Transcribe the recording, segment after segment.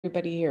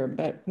Everybody here,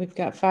 but we've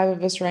got 5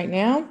 of us right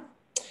now.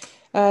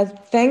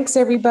 Thanks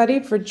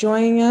everybody for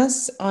joining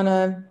us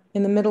in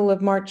the middle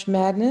of March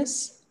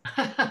Madness.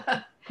 You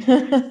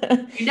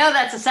know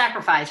that's a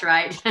sacrifice,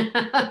 right?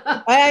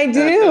 I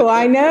do,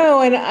 I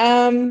know.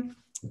 And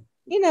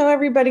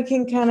everybody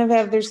can kind of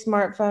have their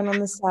smartphone on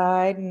the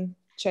side and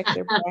check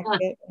their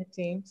bracket and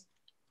teams.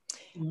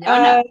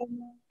 No.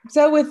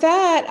 So with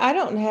that, I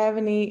don't have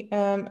any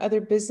other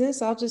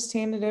business. I'll just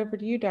hand it over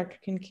to you, Dr.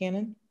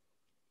 Kincannon.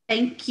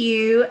 Thank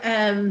you.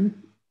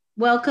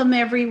 Welcome,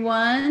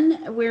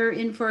 everyone. We're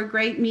in for a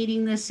great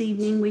meeting this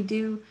evening. We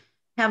do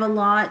have a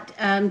lot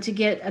to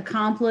get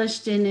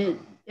accomplished, and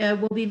it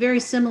will be very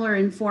similar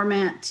in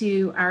format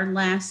to our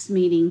last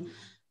meeting.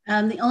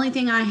 The only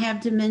thing I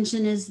have to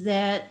mention is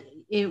that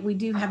we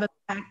do have a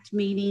packed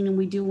meeting, and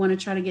we do want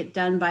to try to get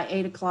done by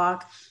 8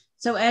 o'clock.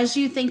 So as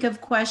you think of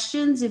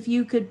questions, if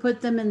you could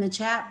put them in the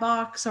chat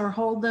box or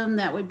hold them,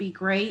 that would be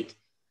great.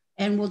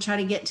 And we'll try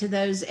to get to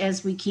those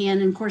as we can.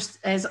 And of course,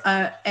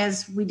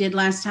 as we did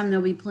last time,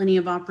 there'll be plenty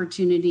of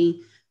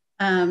opportunity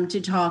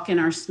to talk in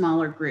our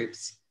smaller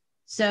groups.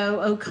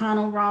 So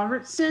O'Connell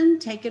Robertson,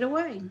 take it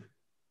away.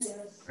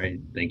 Right.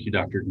 Thank you,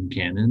 Dr.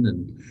 Kincannon,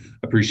 and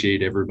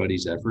appreciate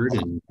everybody's effort.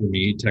 And for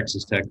me,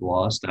 Texas Tech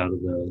lost out of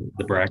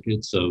the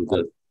bracket, so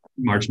the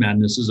March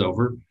Madness is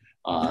over.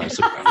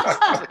 So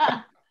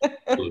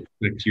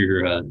expect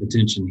your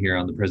attention here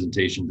on the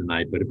presentation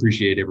tonight, but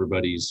appreciate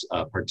everybody's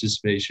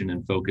participation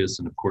and focus.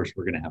 And of course,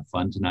 we're going to have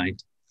fun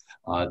tonight.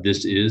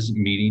 This is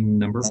meeting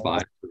number 5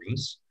 for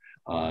us.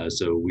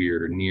 So we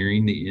are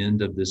nearing the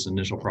end of this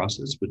initial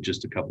process with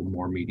just a couple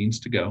more meetings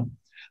to go.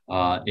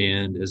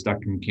 And as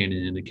Dr.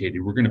 Kincannon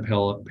indicated, we're going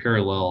to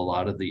parallel a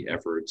lot of the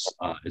efforts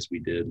as we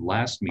did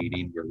last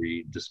meeting where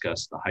we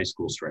discussed the high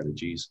school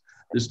strategies.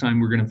 This time,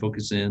 we're going to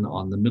focus in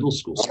on the middle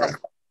school strategy.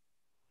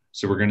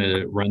 So we're going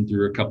to run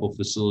through a couple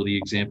facility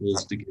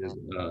examples to get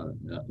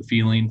a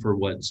feeling for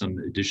what some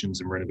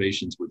additions and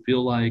renovations would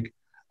feel like,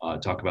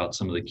 talk about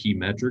some of the key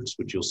metrics,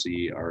 which you'll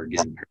see are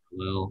again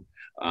parallel,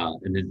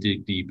 and then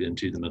dig deep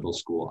into the middle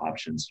school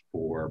options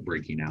for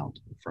breaking out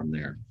from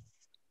there.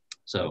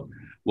 So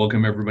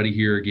welcome everybody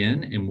here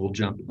again, and we'll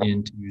jump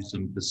into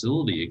some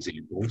facility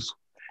examples.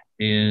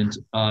 And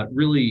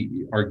really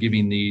are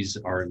giving these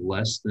are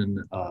less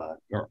than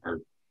our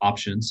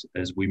options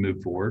as we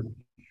move forward.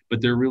 But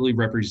they really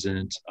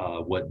represent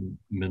what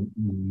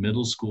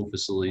middle school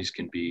facilities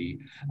can be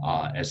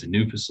as a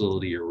new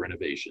facility or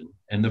renovation.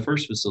 And the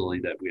first facility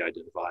that we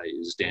identify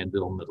is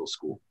Danville Middle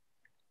School.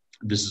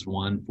 This is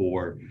one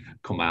for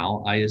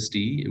Comal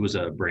ISD. It was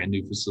a brand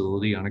new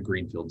facility on a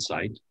greenfield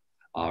site,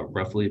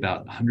 roughly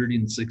about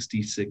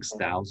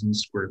 166,000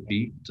 square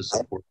feet to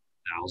support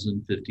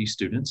 1,050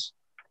 students.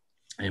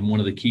 And one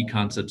of the key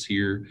concepts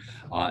here,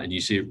 and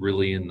you see it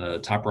really in the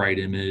top right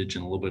image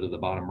and a little bit of the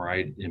bottom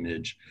right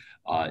image,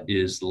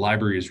 is the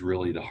library is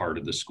really the heart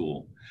of the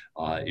school.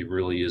 It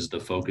really is the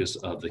focus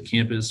of the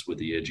campus with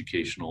the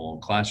educational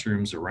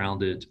classrooms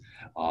around it,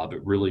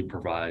 but really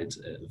provides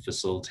a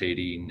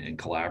facilitating and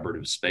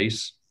collaborative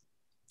space.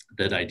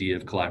 That idea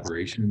of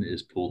collaboration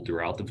is pulled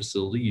throughout the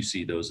facility. You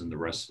see those in the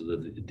rest of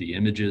the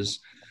images.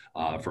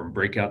 From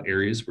breakout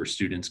areas where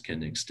students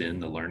can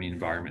extend the learning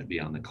environment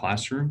beyond the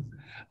classroom,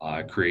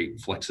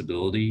 create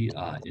flexibility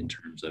in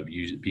terms of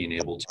being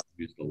able to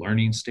use the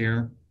learning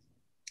stair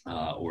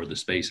or the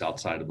space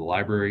outside of the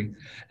library.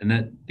 And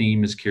that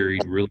theme is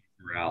carried really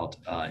throughout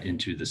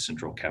into the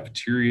central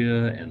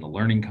cafeteria and the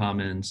learning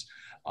commons,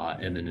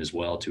 and then as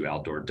well to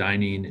outdoor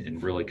dining,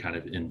 and really kind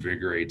of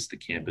invigorates the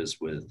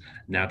campus with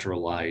natural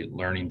light,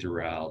 learning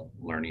throughout,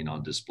 learning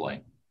on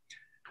display.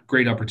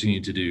 Great opportunity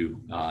to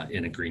do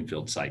in a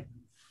greenfield site.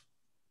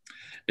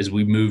 As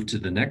we move to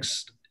the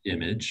next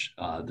image,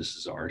 this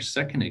is our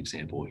second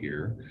example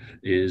here,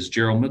 is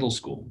Gerald Middle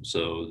School.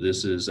 So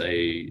this is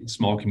a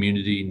small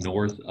community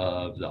north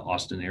of the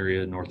Austin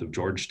area, north of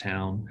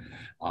Georgetown.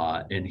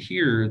 And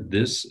here,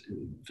 this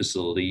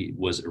facility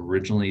was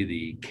originally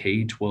the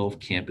K-12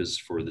 campus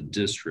for the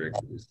district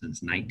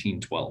since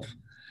 1912.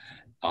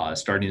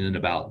 Starting in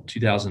about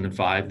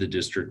 2005, the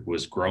district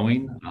was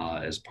growing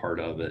as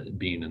part of it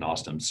being an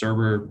Austin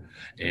suburb,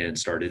 and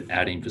started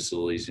adding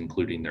facilities,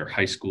 including their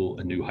high school,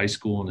 a new high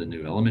school and a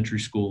new elementary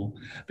school.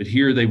 But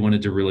here they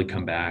wanted to really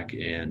come back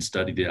and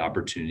study the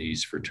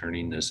opportunities for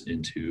turning this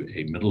into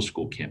a middle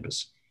school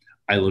campus.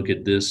 I look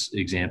at this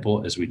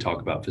example as we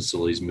talk about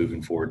facilities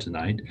moving forward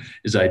tonight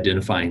is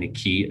identifying a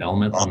key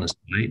element on the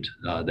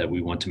site that we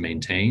want to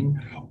maintain,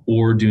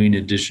 or doing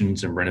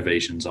additions and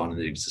renovations on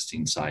the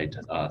existing site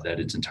that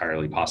it's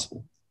entirely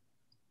possible.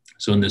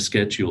 So in this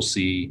sketch, you'll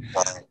see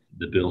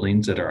the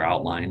buildings that are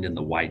outlined in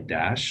the white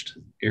dashed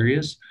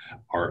areas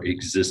are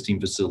existing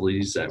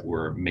facilities that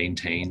were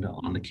maintained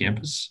on the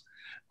campus.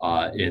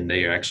 And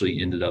they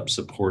actually ended up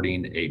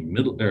supporting a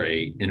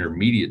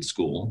intermediate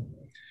school.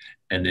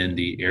 And then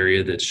the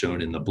area that's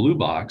shown in the blue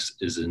box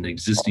is an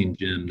existing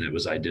gym that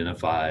was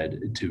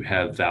identified to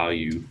have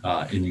value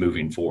in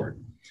moving forward.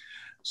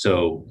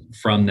 So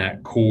from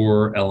that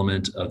core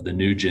element of the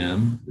new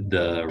gym,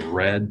 the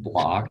red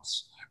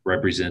blocks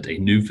represent a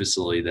new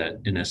facility that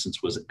in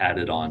essence was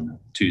added on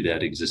to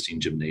that existing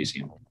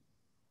gymnasium,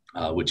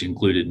 which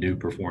included new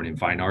performing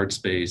fine arts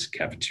space,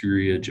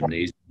 cafeteria,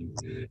 gymnasium,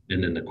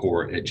 and then the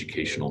core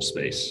educational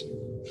space.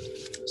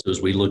 So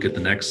as we look at the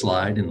next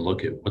slide and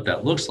look at what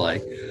that looks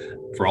like,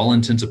 for all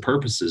intents and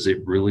purposes,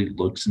 it really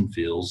looks and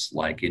feels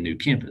like a new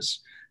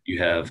campus. You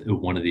have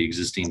one of the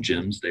existing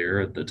gyms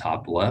there at the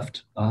top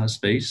left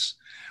space,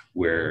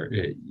 where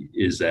it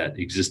is that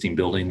existing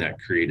building that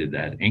created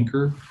that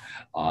anchor.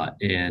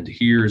 And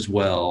here as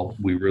well,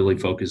 we really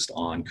focused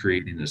on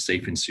creating a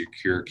safe and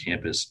secure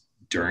campus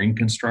during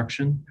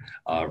construction,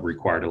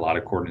 required a lot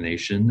of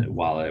coordination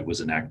while it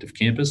was an active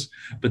campus,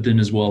 but then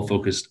as well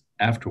focused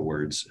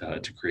afterwards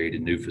to create a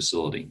new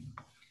facility.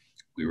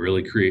 We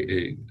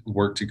really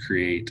work to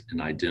create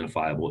an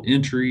identifiable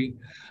entry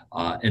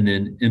and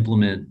then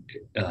implement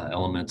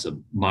elements of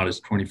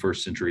modest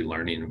 21st century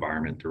learning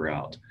environment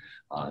throughout.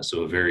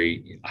 So a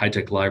very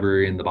high-tech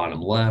library in the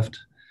bottom left,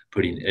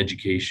 putting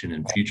education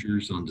and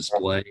futures on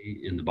display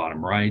in the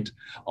bottom right,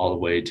 all the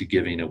way to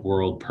giving a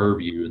world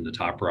purview in the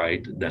top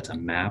right. That's a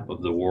map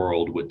of the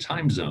world with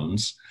time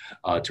zones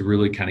to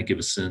really kind of give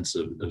a sense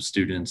of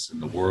students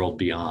and the world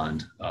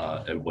beyond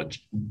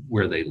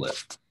where they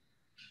live.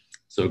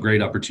 So a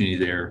great opportunity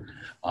there.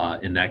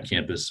 And that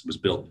campus was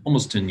built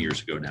almost 10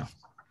 years ago now.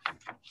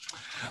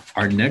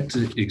 Our next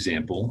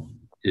example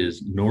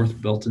is North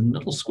Belton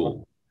Middle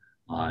School.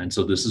 And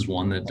so this is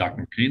one that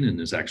Dr.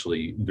 Cannon is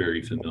actually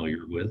very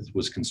familiar with,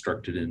 was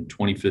constructed in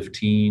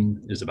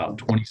 2015, is about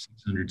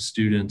 2,600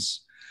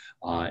 students.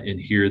 And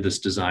here this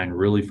design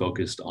really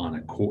focused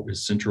on a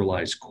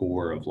centralized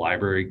core of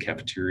library,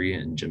 cafeteria,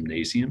 and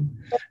gymnasium.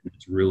 And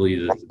it's really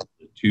the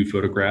two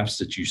photographs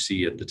that you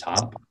see at the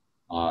top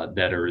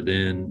that are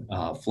then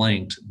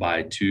flanked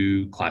by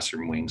two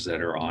classroom wings that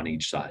are on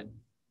each side.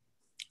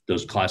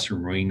 Those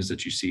classroom wings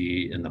that you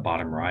see in the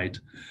bottom right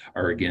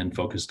are again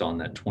focused on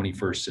that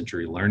 21st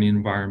century learning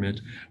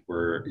environment,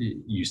 where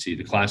you see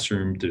the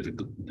classroom through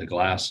the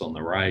glass on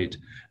the right.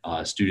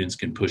 Students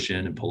can push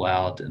in and pull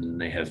out, and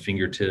they have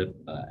fingertip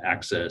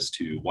access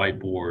to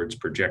whiteboards,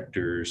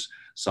 projectors,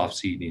 soft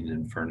seating,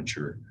 and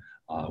furniture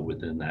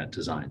within that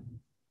design.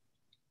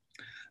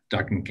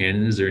 Dr.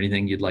 Cannon, is there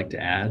anything you'd like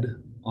to add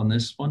on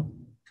this one?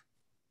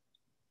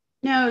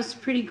 No, it's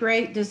pretty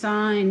great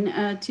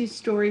design,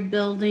 two-story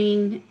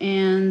building,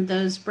 and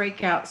those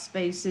breakout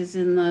spaces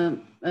in the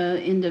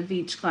end of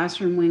each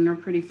classroom wing are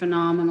pretty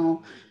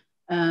phenomenal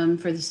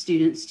for the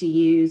students to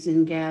use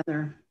and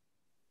gather.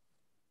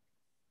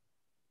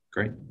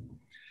 Great.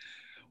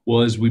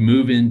 Well, as we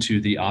move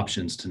into the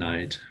options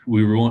tonight,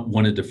 we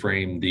wanted to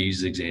frame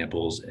these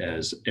examples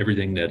as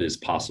everything that is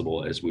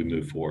possible as we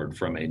move forward,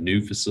 from a new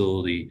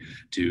facility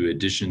to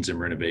additions and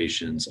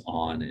renovations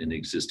on an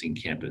existing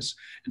campus.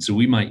 And so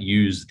we might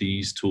use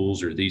these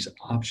tools or these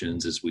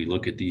options as we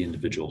look at the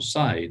individual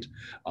site.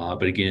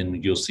 But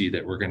again, you'll see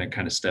that we're going to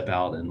kind of step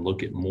out and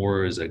look at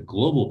more as a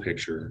global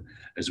picture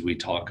as we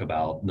talk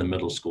about the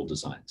middle school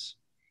designs.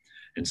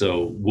 And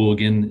so we'll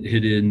again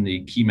hit in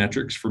the key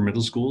metrics for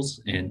middle schools,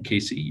 and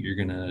Casey, you're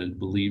gonna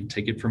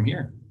take it from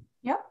here.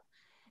 Yep.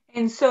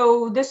 And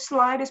so this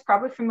slide is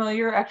probably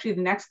familiar. Actually,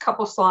 the next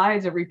couple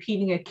slides are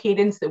repeating a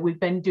cadence that we've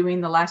been doing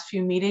the last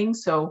few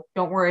meetings. So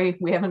don't worry,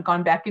 we haven't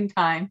gone back in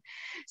time.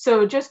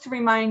 So just to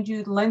remind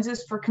you,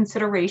 lenses for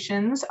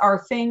considerations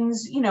are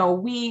things,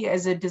 we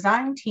as a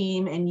design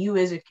team and you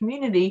as a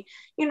community,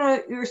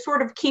 you're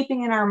sort of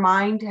keeping in our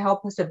mind to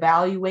help us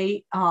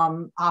evaluate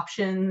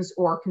options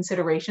or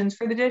considerations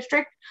for the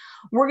district.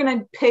 We're going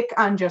to pick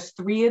on just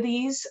 3 of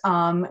these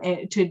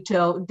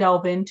to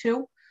delve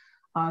into.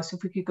 So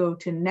if we could go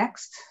to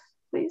next,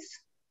 please.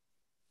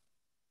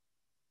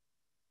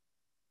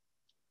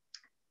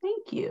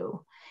 Thank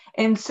you.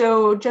 And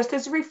so just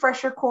as a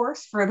refresher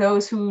course for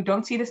those who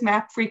don't see this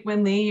map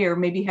frequently or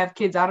maybe have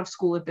kids out of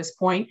school at this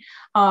point,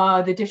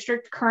 the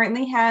district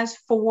currently has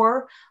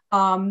 4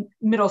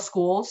 middle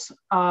schools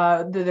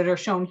that are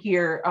shown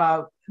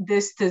here.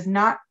 This does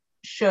not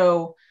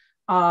show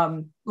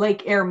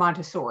Lake Air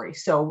Montessori.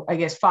 So I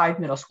guess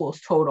 5 middle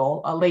schools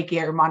total. Lake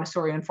Air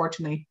Montessori,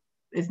 unfortunately,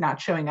 is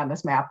not showing on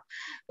this map,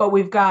 but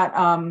we've got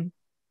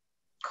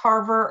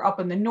Carver up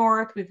in the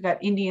north. We've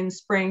got Indian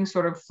Springs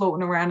sort of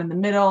floating around in the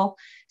middle,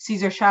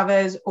 Cesar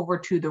Chavez over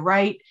to the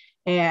right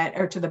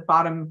or to the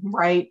bottom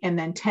right, and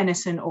then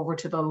Tennyson over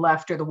to the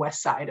left or the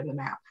west side of the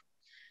map.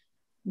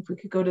 If we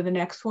could go to the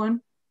next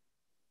one.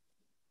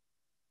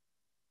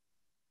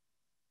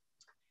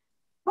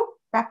 Oh,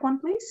 back one,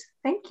 please.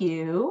 Thank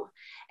you.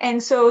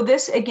 And so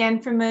this,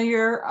 again,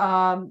 familiar,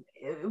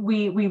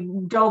 we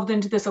delved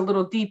into this a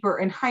little deeper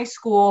in high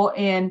school,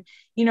 and,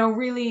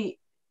 really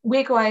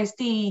Waco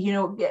ISD,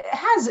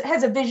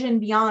 has a vision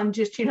beyond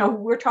just,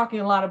 we're talking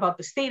a lot about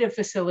the state of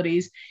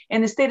facilities,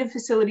 and the state of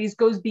facilities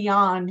goes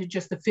beyond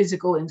just the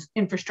physical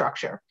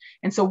infrastructure.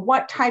 And so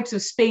what types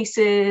of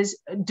spaces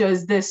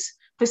does this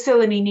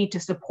facility need to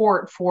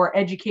support for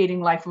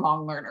educating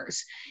lifelong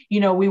learners.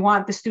 We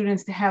want the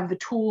students to have the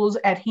tools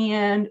at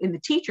hand and the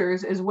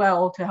teachers as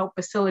well to help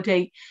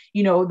facilitate,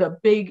 the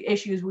big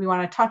issues we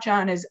want to touch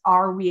on is,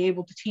 are we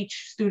able to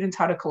teach students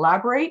how to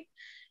collaborate?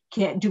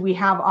 Do we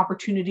have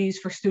opportunities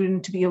for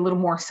students to be a little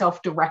more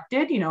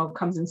self-directed? It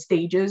comes in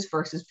stages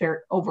versus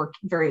over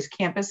various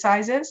campus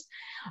sizes.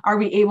 Are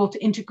we able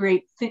to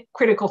integrate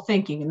critical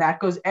thinking? And that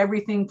goes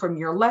everything from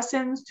your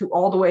lessons to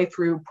all the way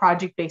through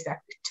project-based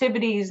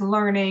activities,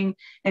 learning.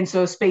 And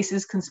so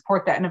spaces can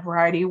support that in a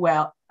variety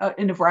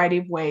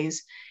of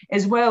ways,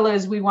 as well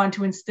as we want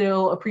to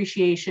instill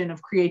appreciation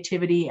of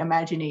creativity,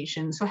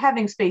 imagination. So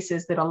having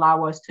spaces that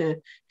allow us to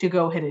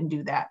go ahead and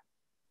do that.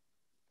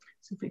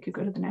 So if we could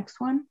go to the next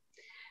one.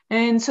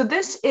 And so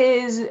this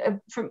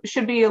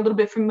should be a little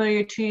bit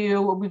familiar to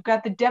you. We've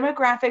got the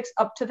demographics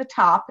up to the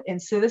top.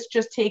 And so this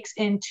just takes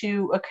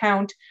into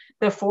account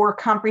the 4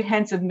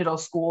 comprehensive middle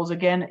schools.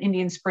 Again,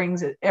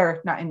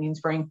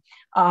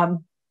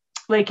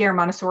 Lake Air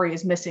Montessori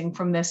is missing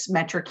from this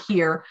metric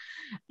here.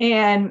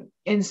 And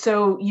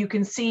so you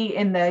can see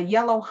in the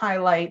yellow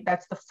highlight,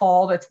 that's the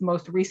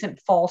most recent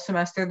fall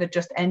semester that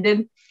just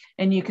ended.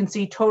 And you can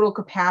see total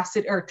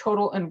capacity or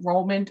total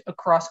enrollment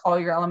across all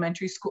your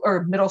elementary school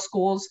or middle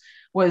schools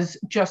was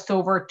just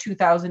over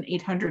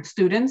 2,800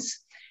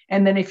 students.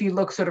 And then if you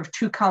look sort of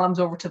 2 columns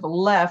over to the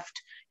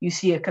left, you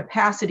see a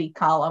capacity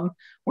column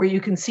where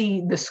you can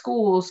see the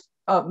schools.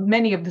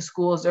 Many of the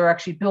schools are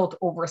actually built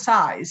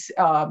oversized.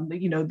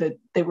 That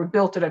they were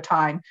built at a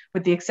time,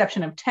 with the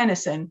exception of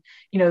Tennyson,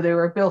 they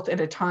were built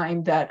at a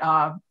time that,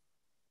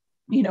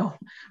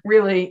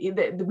 really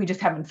we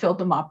just haven't filled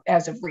them up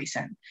as of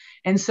recent.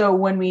 And so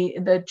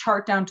the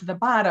chart down to the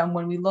bottom,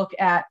 when we look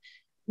at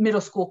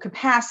middle school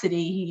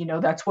capacity,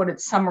 that's what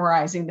it's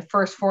summarizing. The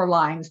first 4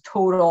 lines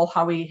total,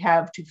 how we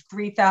have to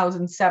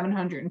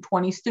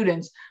 3,720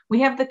 students,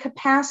 we have the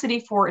capacity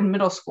for in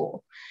middle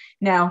school.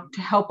 Now,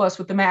 to help us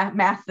with the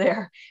math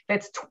there,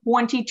 that's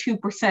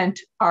 22%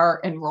 our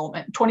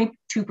enrollment,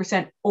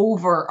 22%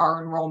 over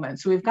our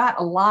enrollment. So we've got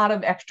a lot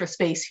of extra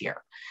space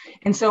here.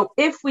 And so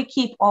if we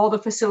keep all the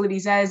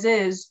facilities as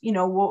is,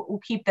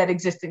 we'll keep that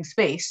existing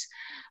space.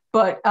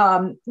 But,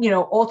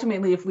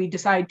 ultimately, if we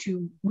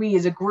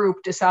as a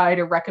group decide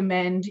or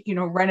recommend,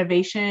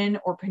 renovation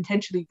or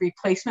potentially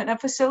replacement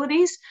of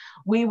facilities,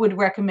 we would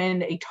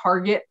recommend a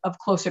target of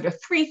closer to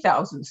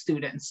 3,000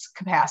 students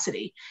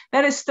capacity.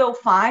 That is still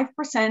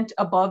 5%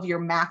 above your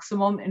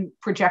maximum and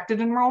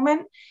projected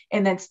enrollment,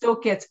 and that still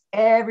gets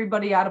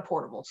everybody out of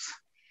portables.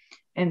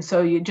 And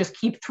so you just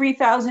keep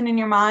 3,000 in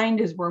your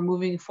mind as we're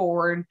moving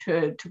forward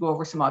to go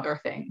over some other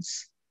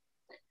things.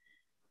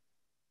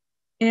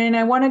 And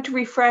I wanted to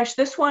refresh,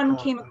 this one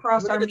came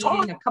across our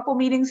meeting a couple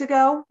meetings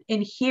ago,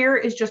 and here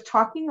is just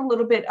talking a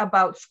little bit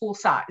about school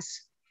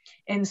size.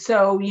 And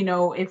so,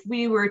 if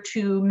we were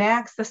to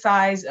max the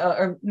size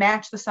or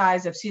match the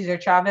size of Cesar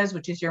Chavez,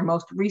 which is your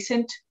most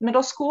recent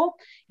middle school,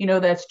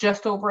 that's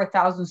just over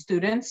 1,000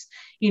 students,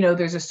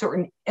 there's a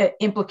certain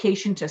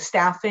implication to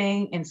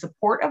staffing and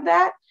support of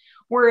that.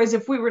 Whereas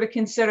if we were to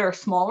consider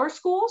smaller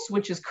schools,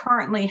 which is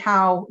currently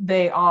how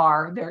they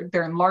are,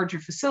 they're in larger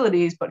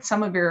facilities, but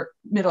some of your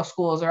middle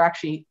schools are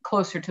actually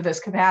closer to this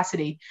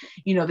capacity.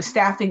 The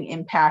staffing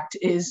impact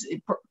is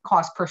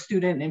cost per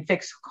student and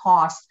fixed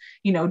cost,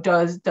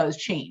 does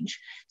change.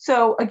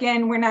 So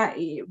again,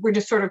 we're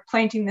just sort of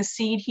planting the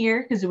seed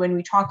here, because when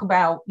we talk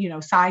about,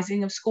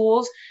 sizing of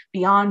schools,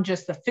 beyond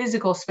just the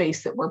physical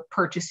space that we're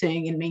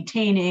purchasing and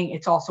maintaining,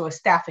 it's also a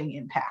staffing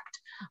impact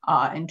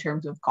in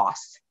terms of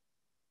costs.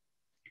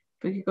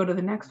 If we could go to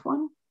the next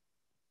one.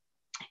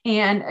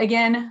 And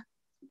again,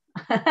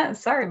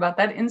 sorry about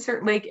that,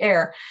 insert Lake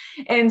Air.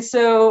 And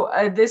so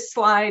this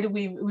slide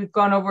we've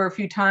gone over a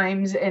few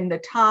times, and the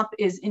top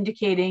is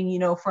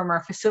indicating, from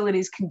our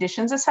facilities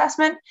conditions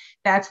assessment,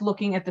 that's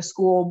looking at the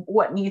school,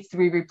 what needs to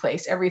be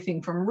replaced,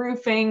 everything from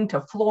roofing to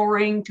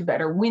flooring to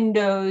better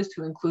windows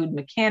to include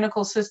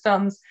mechanical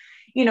systems.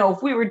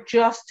 If we were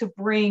just to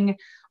bring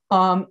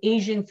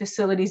Asian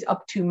facilities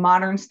up to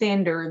modern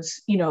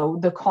standards,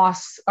 the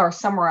costs are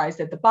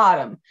summarized at the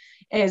bottom.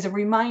 As a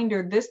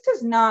reminder, this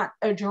does not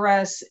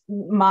address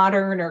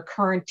modern or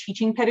current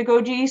teaching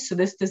pedagogy. So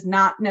this does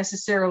not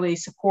necessarily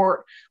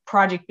support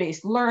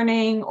project-based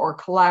learning or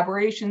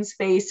collaboration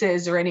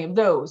spaces or any of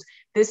those.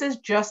 This is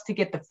just to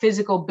get the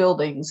physical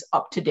buildings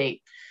up to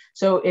date.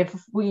 So if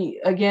we,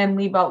 again,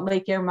 leave out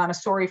Lake Air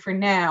Montessori for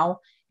now,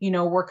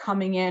 we're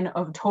coming in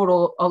of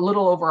total a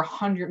little over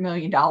 $100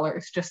 million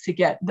just to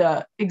get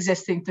the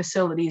existing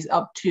facilities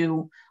up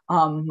to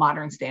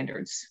modern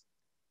standards.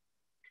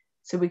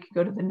 So we could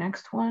go to the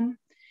next one.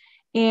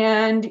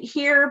 And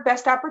here,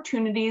 best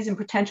opportunities and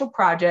potential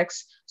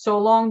projects. So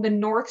along the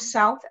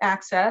north-south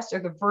axis, or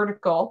the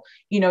vertical,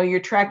 you're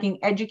tracking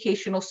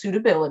educational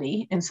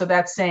suitability. And so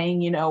that's saying,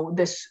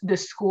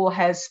 this school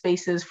has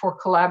spaces for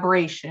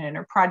collaboration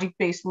or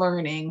project-based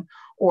learning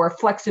or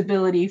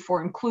flexibility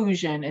for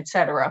inclusion, et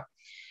cetera.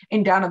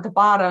 And down at the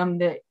bottom,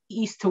 the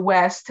east to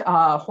west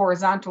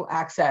horizontal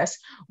axis,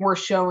 we're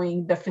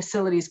showing the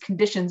facilities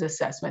conditions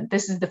assessment.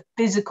 This is the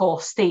physical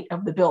state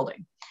of the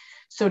building.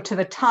 So to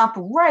the top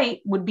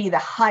right would be the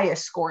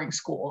highest scoring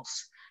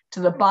schools. To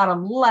the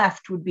bottom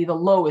left would be the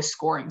lowest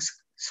scoring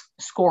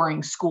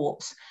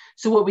schools.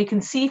 So what we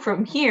can see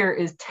from here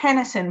is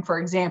Tennyson, for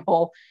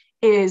example,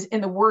 is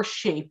in the worst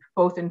shape,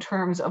 both in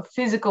terms of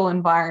physical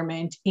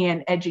environment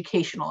and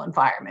educational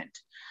environment.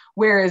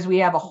 Whereas we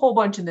have a whole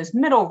bunch in this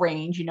middle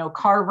range, you know,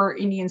 Carver,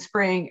 Indian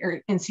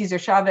Spring, and Cesar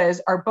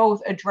Chavez are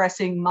both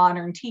addressing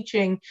modern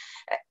teaching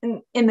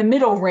in the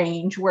middle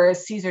range,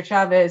 whereas Cesar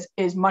Chavez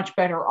is much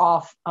better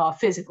off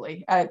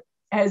physically.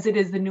 As it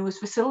is the newest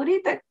facility,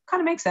 that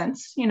kind of makes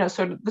sense, you know,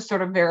 this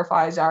sort of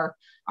verifies our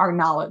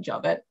knowledge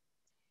of it.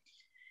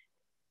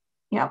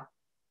 Yeah.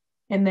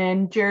 And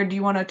then Jared, do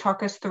you want to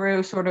talk us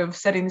through sort of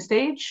setting the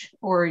stage,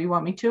 or you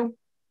want me to?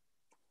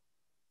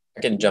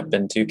 I can jump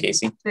in too,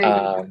 Casey.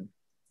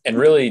 And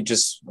really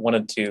just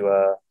wanted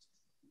to,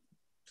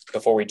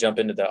 before we jump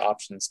into the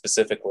options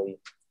specifically,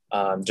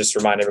 just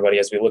remind everybody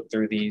as we look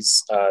through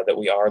these, that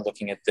we are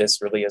looking at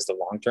this really as the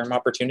long-term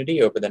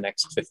opportunity over the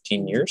next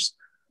 15 years.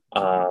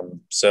 You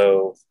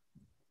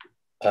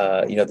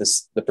know,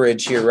 the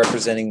bridge here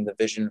representing the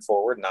vision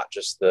forward, not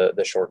just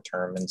the short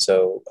term. And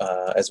so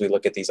as we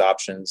look at these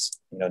options,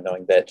 you know,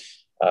 knowing that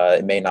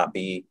it may not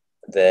be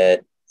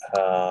that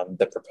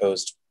the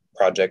proposed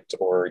project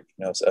or,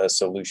 you know, a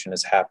solution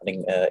is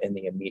happening in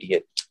the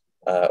immediate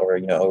or,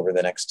 you know, over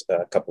the next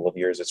couple of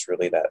years, it's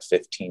really that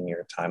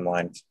 15-year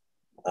timeline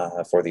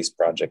for these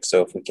projects.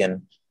 So if we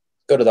can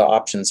go to the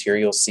options here,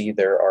 you'll see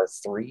there are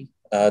three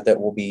that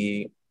we'll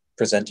be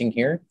presenting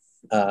here.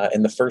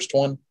 And the first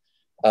one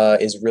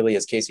is really,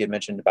 as Casey had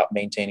mentioned, about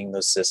maintaining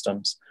those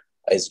systems,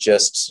 is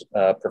just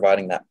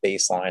providing that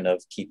baseline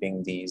of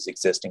keeping these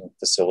existing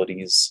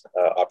facilities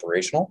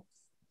operational.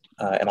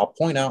 And I'll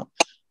point out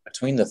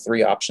between the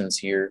three options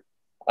here,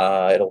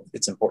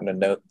 it's important to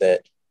note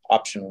that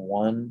option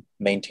 1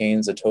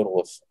 maintains a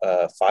total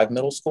of 5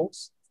 middle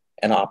schools,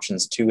 and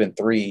options 2 and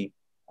 3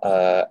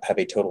 have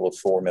a total of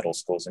 4 middle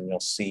schools. And you'll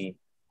see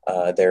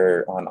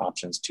there on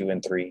options 2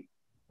 and 3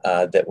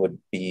 that would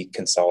be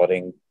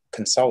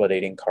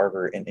consolidating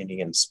Carver and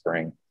Indian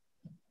Spring.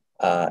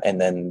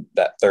 And then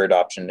that third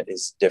option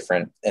is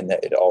different in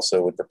that it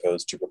also would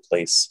propose to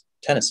replace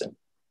Tennyson.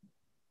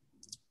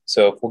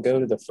 So if we'll go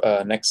to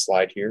the next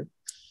slide here,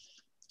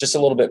 just a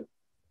little bit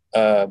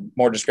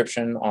more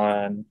description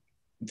on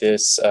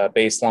this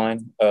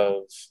baseline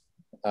of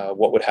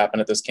what would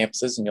happen at those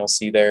campuses. And you'll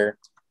see there,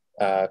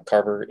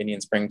 Carver, Indian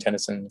Spring,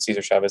 Tennyson,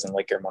 Cesar Chavez, and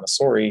Lake Air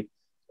Montessori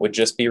would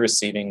just be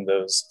receiving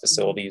those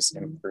facilities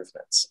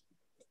improvements.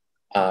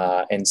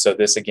 And so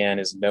this, again,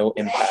 is no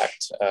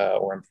impact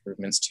or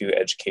improvements to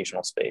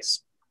educational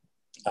space.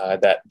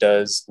 That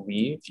does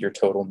leave your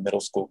total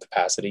middle school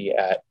capacity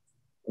at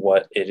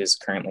what it is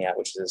currently at,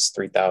 which is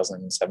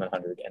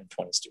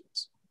 3,720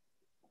 students.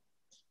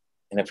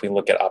 And if we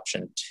look at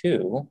option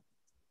 2,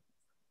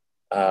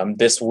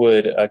 this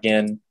would,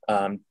 again,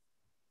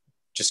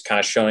 just kind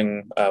of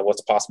showing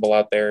what's possible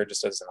out there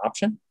just as an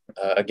option.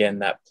 Again,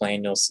 that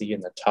plan you'll see in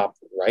the top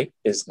right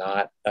is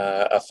not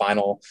a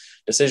final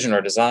decision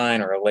or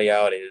design or a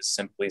layout. It is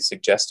simply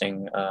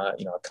suggesting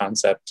you know, a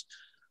concept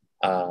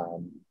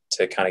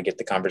to kind of get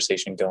the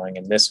conversation going.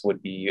 And this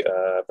would be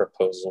a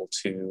proposal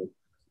to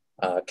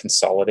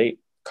consolidate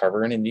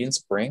Carver and Indian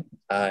Spring,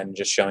 and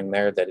just showing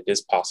there that it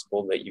is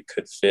possible that you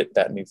could fit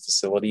that new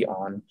facility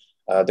on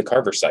the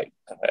Carver site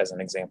as an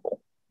example.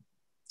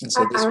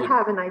 So I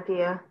have an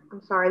idea.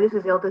 I'm sorry, this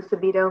is Ilda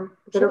Sabito.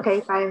 Is it okay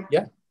if I?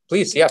 Yeah,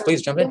 please. Yeah,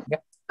 please jump in. Yeah.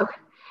 Okay.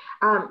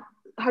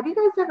 Have you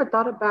guys ever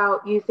thought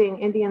about using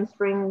Indian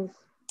Springs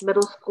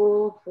Middle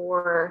School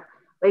for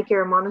Lake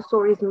Air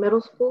Montessori's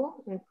middle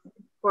school, and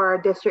for our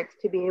districts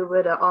to be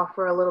able to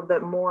offer a little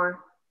bit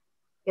more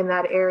in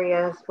that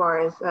area as far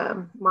as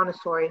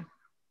Montessori?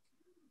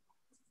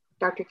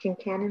 Dr.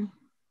 Kincannon?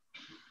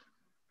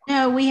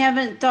 No, we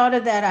haven't thought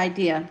of that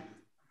idea.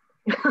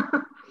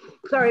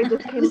 Sorry, it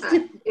just came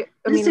back.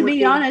 Just to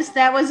be honest,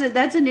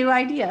 that's a new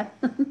idea.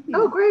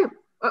 Oh, great.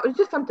 Well, it's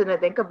just something to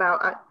think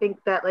about. I think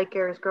that Lake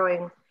Air is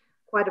growing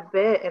quite a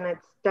bit, and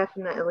it's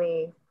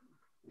definitely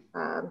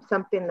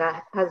something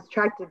that has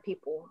attracted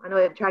people. I know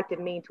it attracted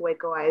me to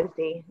Waco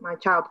ISD. My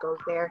child goes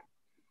there.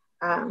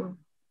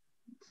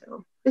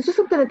 So it's just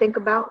something to think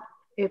about.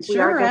 If we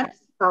are going to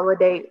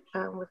consolidate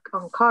on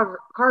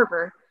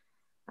Carver,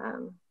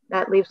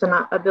 that leaves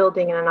a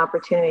building and an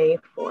opportunity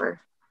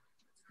for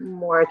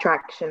more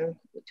attraction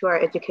to our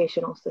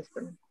educational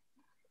system.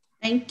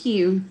 Thank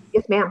you.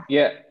 Yes, ma'am.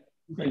 Yeah,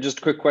 and just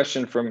a quick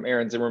question from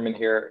Aaron Zimmerman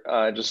here.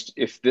 Just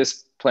if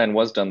this plan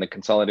was done, the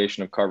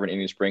consolidation of Carver and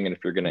Indian Spring, and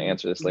if you're going to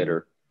answer this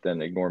later,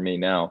 then ignore me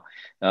now.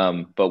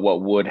 But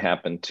what would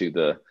happen to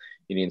the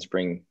Indian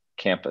Spring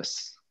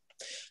campus?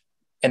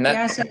 And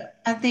that, so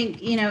I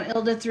think, you know,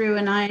 Ilda threw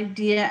an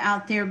idea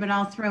out there, but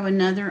I'll throw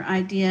another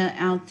idea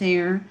out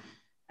there.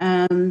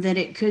 That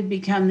it could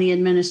become the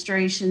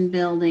administration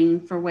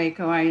building for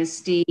Waco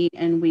ISD,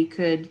 and we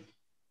could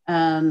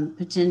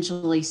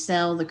potentially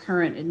sell the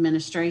current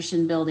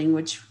administration building,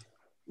 which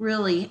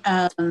really,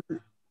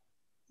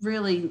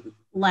 really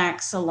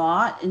lacks a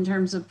lot in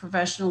terms of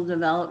professional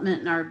development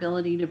and our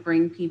ability to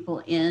bring people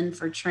in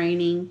for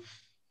training.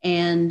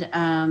 And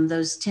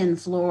those 10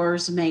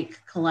 floors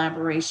make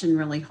collaboration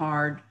really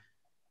hard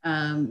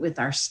with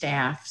our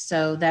staff.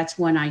 So that's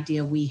one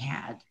idea we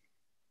had.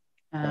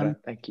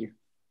 Thank you.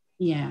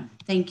 Yeah,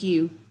 thank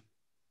you.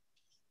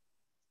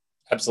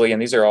 Absolutely.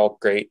 And these are all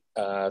great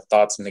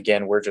thoughts. And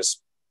again, we're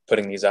just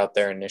putting these out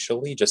there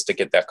initially just to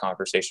get that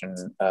conversation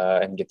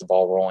and get the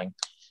ball rolling.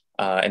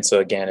 And so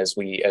again, as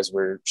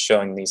we're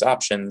showing these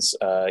options,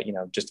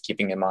 just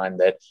keeping in mind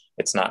that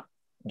it's not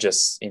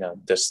just,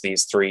 just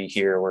these three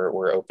here,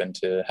 we're open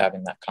to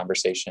having that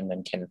conversation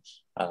and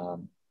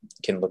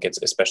can look at,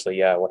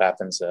 especially, what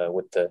happens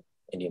with the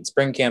Indian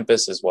Spring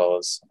campus, as well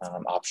as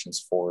options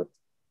for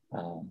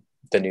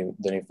the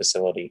new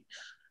facility.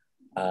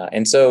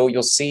 And so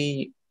you'll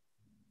see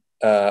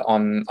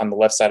on the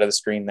left side of the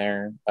screen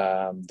there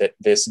that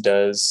this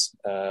does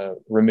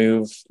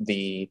remove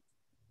the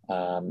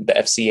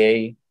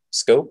FCA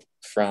scope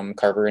from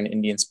Carver and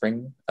Indian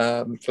Spring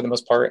for the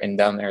most part. And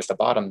down there at the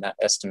bottom, that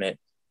estimate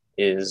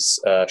is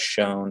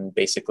shown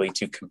basically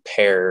to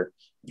compare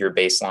your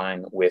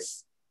baseline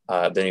with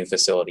the new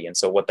facility. And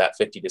so what that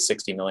 50 to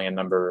 60 million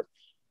number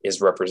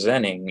is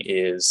representing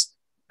is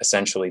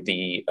essentially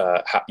the,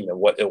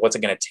 what's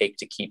it going to take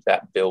to keep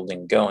that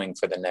building going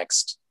for the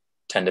next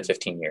 10 to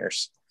 15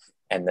 years.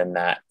 And then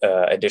that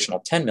additional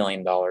 $10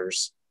 million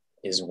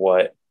is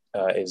what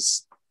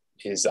is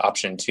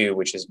option 2,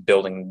 which is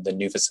building the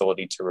new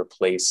facility to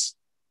replace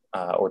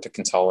or to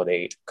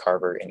consolidate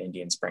Carver and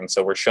Indian Spring.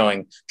 So we're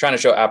trying to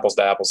show apples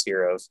to apples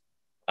here of,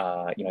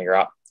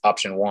 your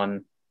option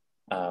 1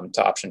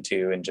 to option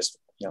 2, and just,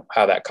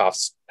 how that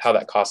cost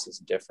is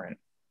different.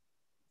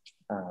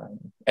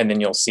 And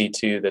then you'll see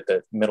too that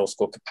the middle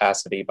school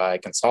capacity by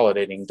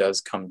consolidating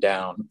does come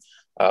down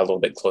a little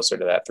bit closer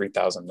to that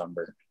 3,000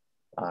 number,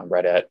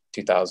 right at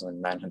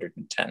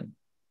 2,910.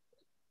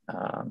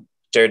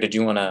 Jared, did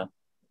you want to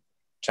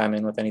chime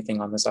in with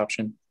anything on this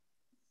option?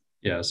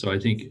 Yeah, so I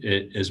think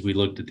as we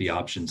looked at the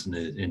options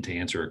and to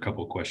answer a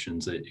couple of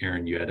questions that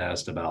Aaron, you had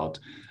asked about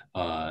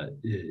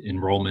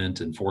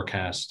enrollment and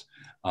forecast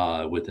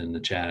within the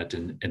chat,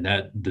 and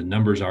that the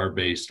numbers are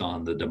based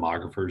on the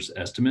demographer's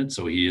estimate.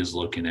 So he is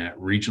looking at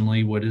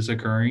regionally what is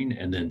occurring,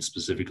 and then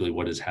specifically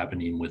what is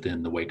happening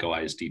within the Waco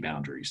ISD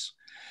boundaries.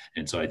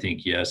 And so I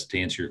think, yes, to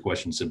answer your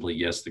question simply,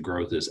 yes, the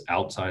growth is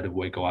outside of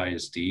Waco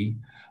ISD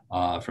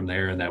from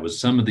there. And that was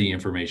some of the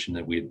information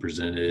that we had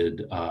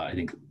presented, I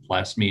think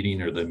last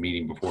meeting or the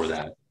meeting before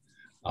that.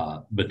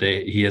 But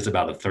he has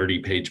about a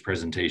 30-page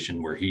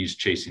presentation where he's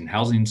chasing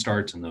housing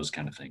starts and those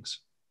kind of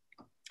things.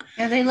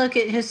 Yeah, they look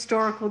at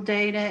historical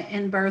data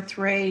and birth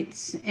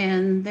rates,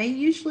 and they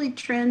usually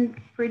trend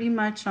pretty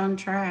much on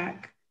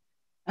track.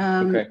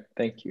 Okay,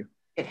 thank you.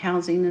 At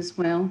housing as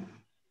well.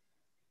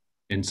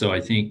 And so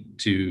I think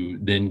to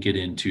then get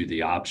into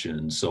the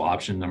options. So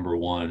option number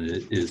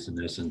 1 is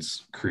in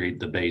essence,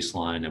 create the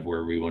baseline of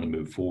where we want to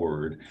move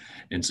forward.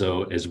 And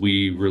so as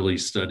we really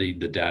studied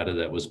the data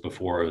that was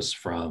before us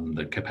from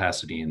the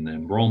capacity and the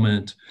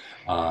enrollment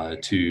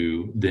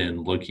to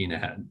then looking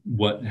at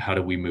how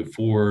do we move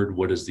forward?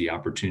 What is the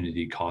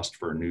opportunity cost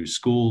for a new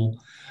school?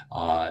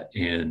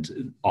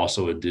 And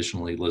also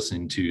additionally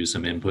listening to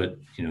some input,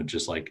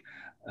 just like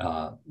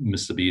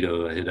Ms.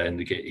 Sabito had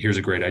indicated, here's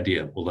a great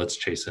idea. Well, let's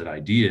chase that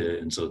idea.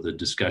 And so the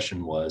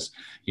discussion was,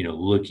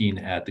 looking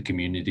at the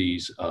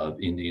communities of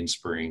Indian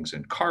Springs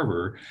and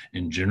Carver,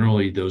 and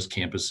generally those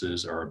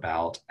campuses are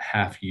about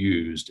half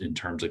used in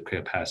terms of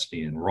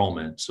capacity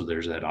enrollment. So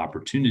there's that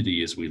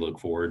opportunity as we look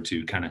forward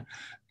to kind of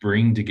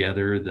bring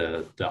together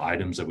the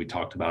items that we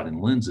talked about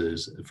in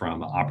lenses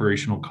from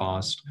operational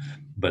cost,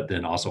 but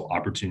then also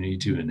opportunity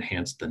to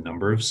enhance the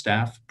number of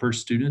staff per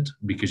student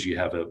because you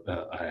have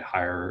a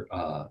higher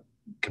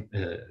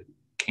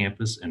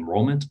campus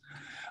enrollment.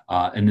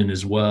 And then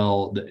as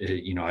well,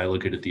 I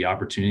look at the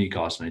opportunity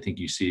cost, and I think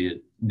you see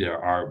it.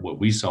 What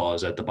we saw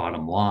is at the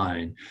bottom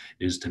line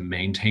is to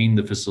maintain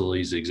the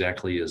facilities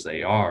exactly as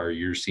they are.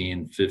 You're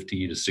seeing $50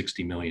 to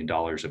 $60 million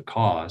of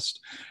cost,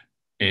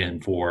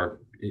 and for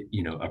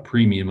a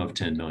premium of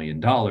 $10 million,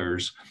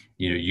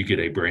 you get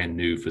a brand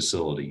new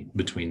facility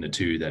between the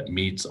two that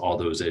meets all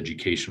those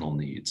educational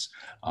needs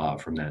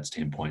from that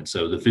standpoint.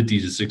 So the 50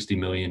 to 60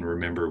 million,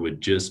 remember, would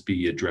just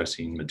be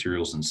addressing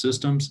materials and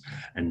systems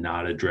and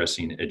not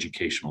addressing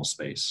educational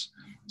space.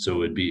 So it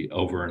would be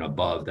over and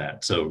above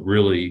that. So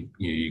really,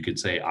 you could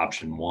say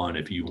option 1,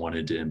 if you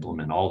wanted to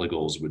implement all the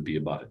goals, would be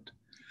above it.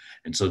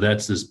 And so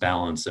that's this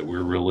balance that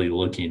we're really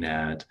looking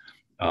at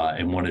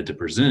and wanted to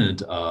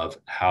present of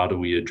how do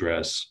we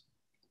address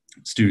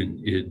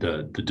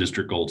the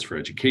district goals for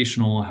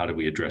educational, how do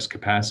we address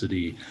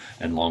capacity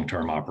and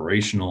long-term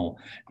operational,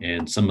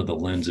 and some of the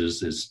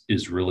lenses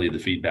is really the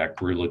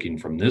feedback we're looking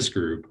from this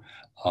group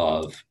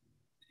of,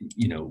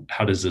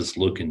 how does this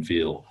look and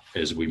feel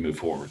as we move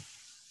forward?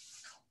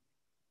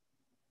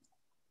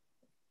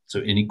 So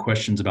any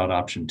questions about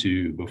option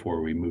 2 before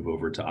we move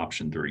over to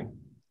option 3?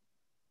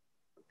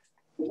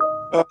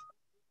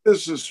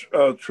 This is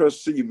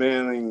Trustee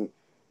Manning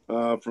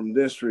from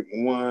District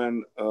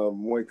 1 of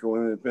Waco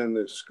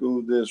Independent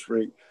School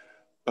District.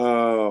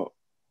 Are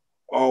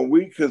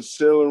we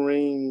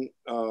considering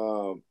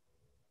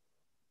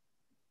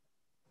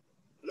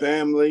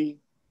family?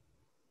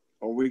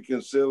 Are we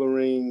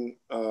considering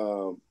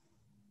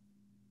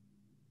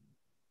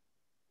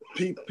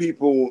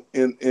people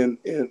in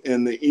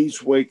the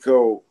East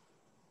Waco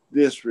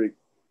district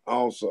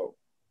also?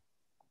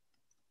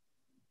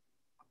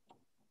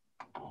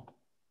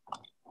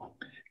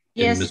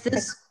 Yes,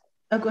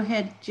 oh, go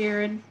ahead,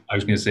 Jared. I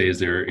was going to say,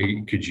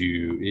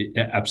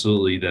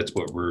 absolutely, that's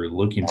what we're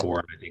looking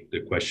for. I think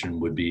the question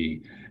would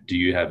be, do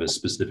you have a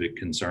specific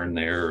concern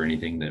there or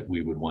anything that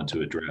we would want to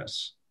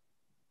address?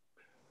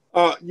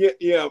 Because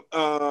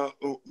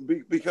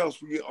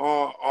we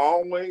are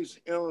always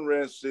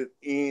interested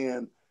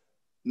in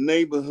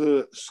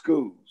neighborhood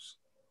schools.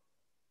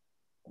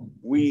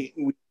 We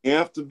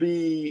have to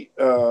be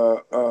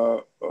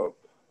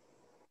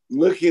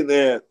looking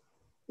at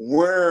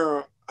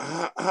how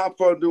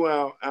far do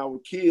our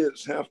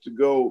kids have to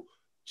go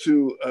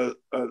to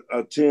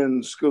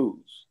attend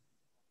schools.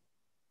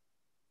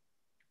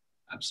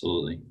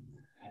 Absolutely.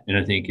 And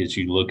I think as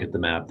you look at the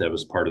map, that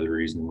was part of the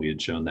reason we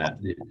had shown that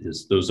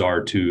is those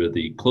are 2 of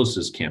the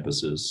closest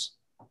campuses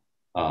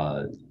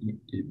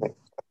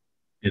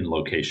in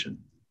location.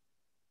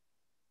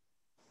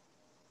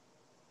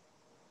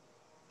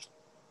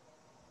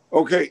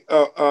 Okay.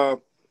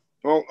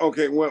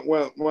 Okay.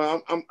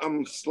 Well,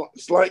 I'm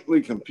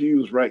slightly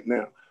confused right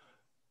now.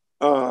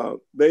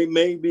 They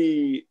may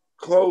be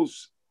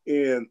close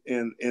in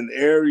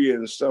area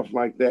and stuff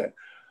like that,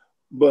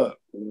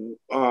 but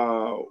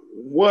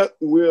what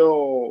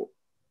will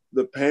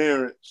the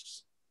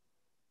parents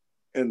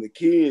and the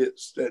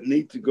kids that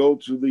need to go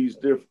to these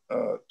to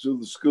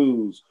the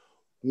schools,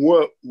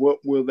 what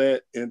will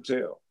that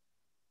entail?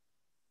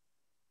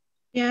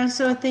 Yeah,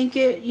 so I think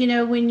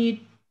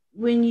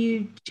when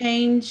you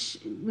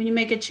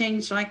make a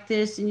change like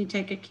this and you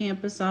take a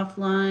campus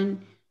offline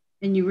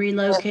and you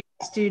relocate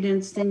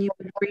students, then you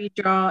would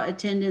redraw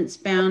attendance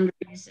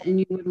boundaries and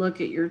you would look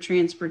at your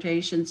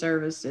transportation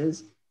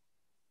services.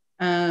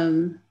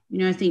 I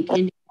think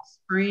Indian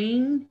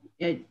Spring,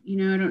 I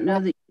don't know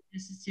that you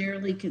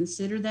necessarily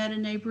consider that a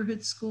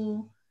neighborhood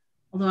school,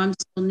 although I'm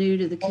still new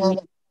to the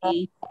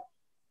community.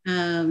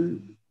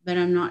 But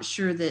I'm not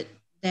sure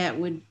that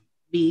would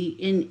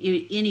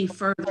be any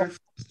further for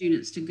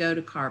students to go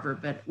to Carver,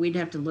 but we'd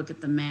have to look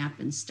at the map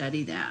and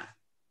study that.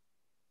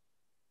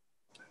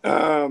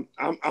 I'm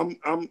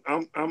going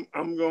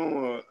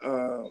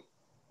to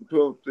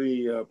put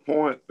the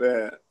point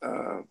that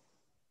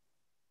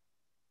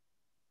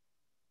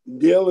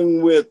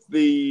dealing with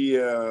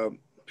the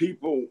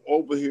people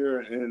over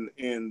here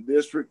in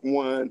District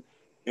 1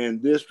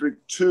 and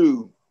District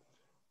 2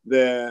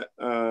 that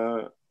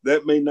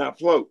may not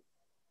float.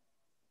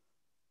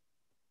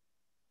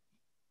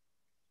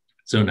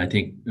 So, and I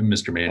think,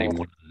 Mr. Manning,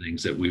 one of the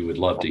things that we would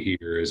love to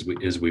hear as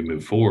we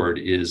move forward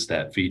is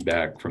that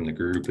feedback from the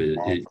group.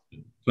 It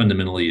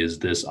fundamentally, is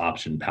this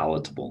option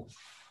palatable?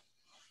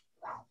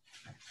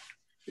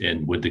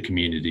 And would the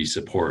community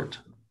support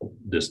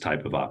this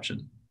type of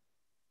option?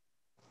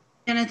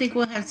 And I think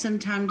we'll have some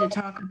time to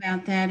talk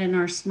about that in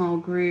our small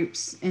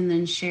groups and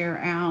then share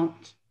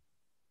out.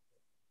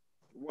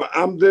 Well,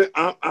 I'm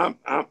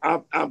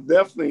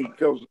definitely,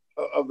 because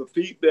of the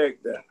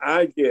feedback that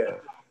I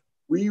get,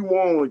 we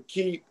want to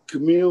keep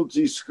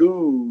community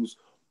schools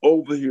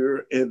over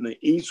here in the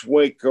East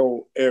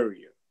Waco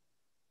area.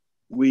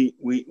 We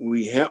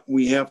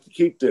have to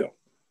keep them.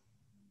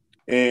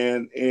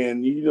 And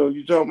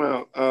you're talking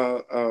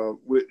about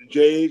with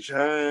J.H.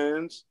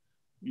 Hines,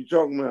 you're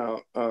talking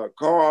about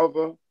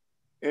Carver,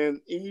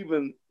 and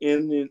even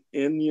in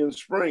Indian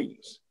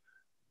Springs.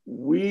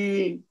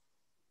 We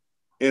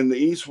in the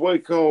East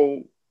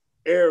Waco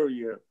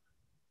area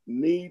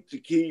need to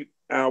keep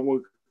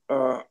our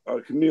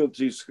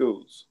community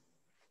schools.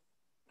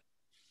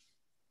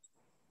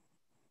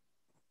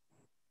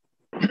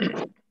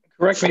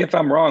 Correct me if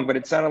I'm wrong, but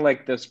it sounded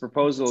like this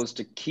proposal is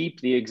to keep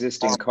the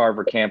existing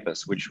Carver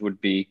campus, which would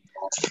be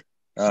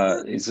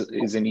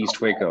is in East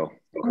Waco,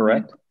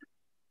 correct?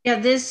 Yeah,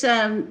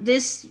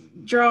 this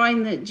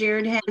drawing that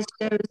Jared has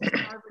shows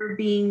Carver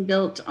being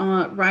built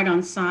right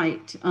on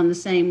site, on the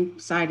same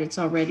site it's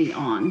already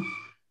on.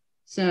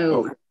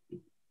 So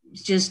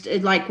just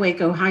like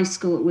Waco High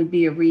School, it would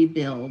be a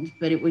rebuild,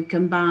 but it would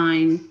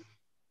combine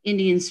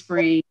Indian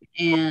Spring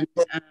and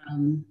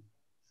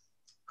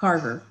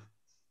Carver.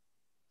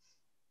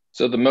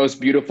 So the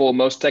most beautiful,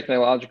 most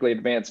technologically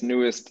advanced,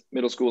 newest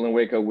middle school in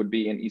Waco would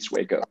be in East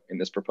Waco in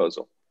this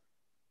proposal.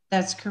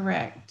 That's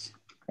correct.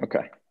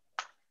 Okay.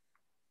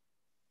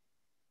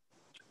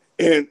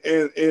 And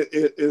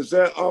is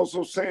that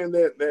also saying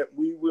that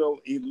we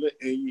will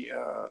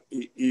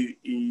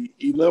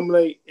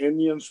eliminate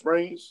Indian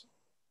Springs?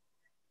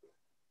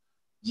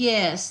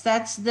 Yes,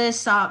 that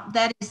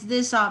is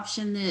this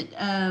option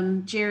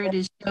that Jared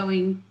is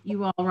showing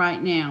you all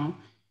right now.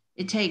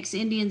 It takes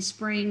Indian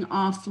Spring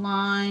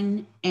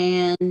offline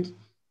and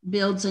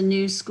builds a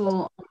new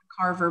school on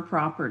Carver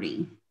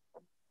property.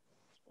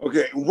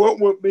 Okay, what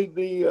would be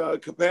the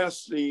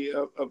capacity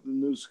of the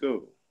new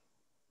school?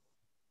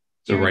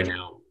 So right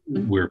now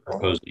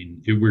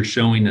we're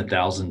showing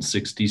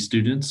 1,060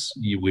 students.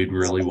 We'd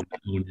really want to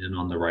hone in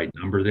on the right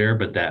number there,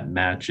 but that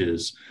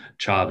matches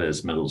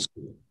Chavez Middle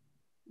School.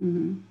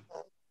 Mm-hmm.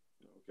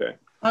 Okay.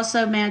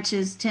 Also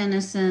matches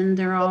Tennyson.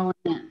 They're all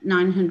in that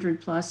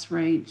 900 plus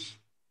range.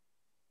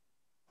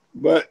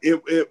 But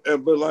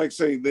but like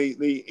say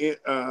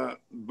bottom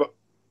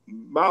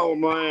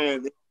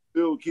line, they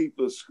still keep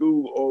a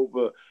school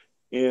over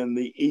in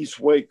the East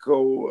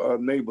Waco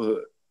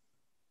neighborhood.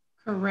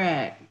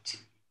 Correct.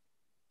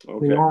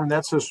 Okay. Norm,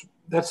 that's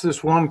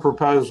this one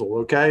proposal.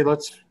 Okay,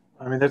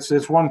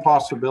 it's one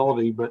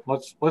possibility, but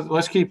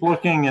let's keep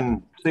looking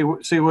and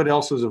see what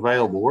else is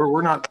available.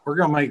 We're not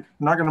going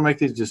to make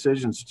these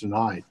decisions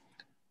tonight.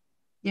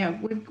 Yeah,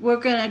 we're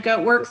going to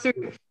go work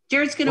through.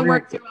 Jared's going to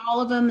work through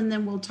all of them, and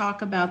then we'll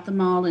talk about them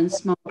all in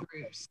small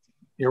groups.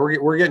 Yeah,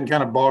 we're getting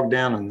kind of bogged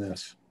down in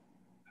this.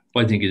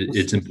 Well, I think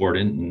it's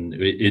important, and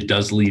it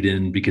does lead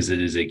in because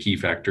it is a key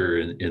factor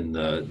in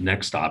the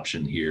next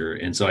option here.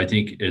 And so I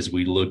think as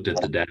we looked at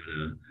the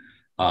data,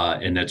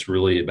 and that's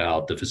really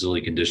about the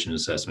facility condition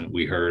assessment,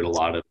 we heard a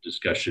lot of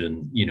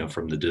discussion,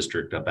 from the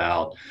district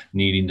about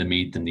needing to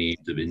meet the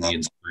needs of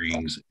Indian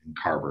Springs and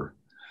Carver.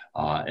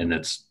 And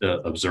that's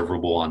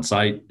observable on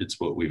site. It's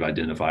what we've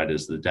identified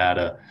as the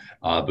data.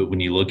 But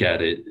when you look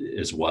at it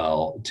as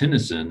well,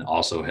 Tennyson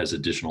also has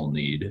additional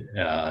need,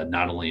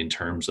 not only in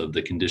terms of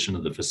the condition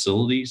of the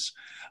facilities,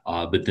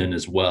 but then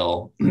as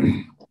well,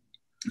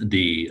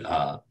 the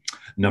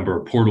number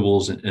of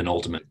portables and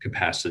ultimate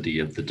capacity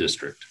of the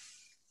district.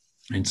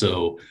 And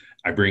so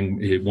I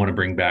want to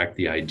bring back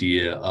the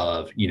idea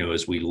of,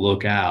 as we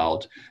look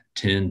out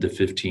 10 to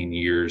 15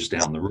 years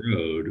down the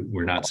road,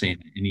 we're not saying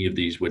any of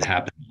these would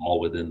happen all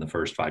within the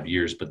first 5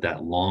 years, but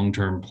that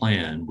long-term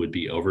plan would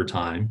be over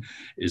time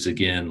is,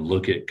 again,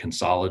 look at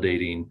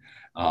consolidating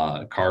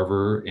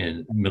Carver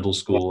and Middle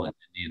School and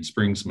Indian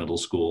Springs Middle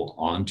School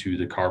onto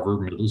the Carver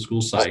Middle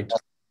School site,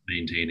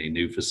 maintain a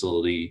new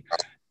facility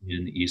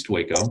in East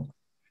Waco,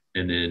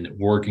 and then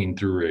working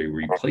through a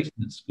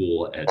replacement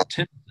school at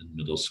Tennyson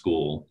Middle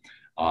School.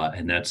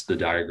 And that's the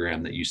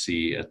diagram that you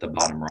see at the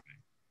bottom right.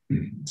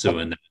 So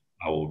in that,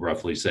 I will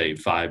roughly say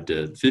 5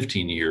 to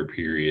 15 year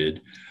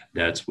period,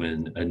 that's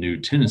when a new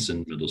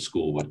Tennyson Middle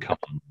School would come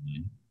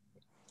online.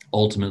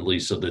 Ultimately,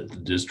 so that the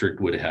district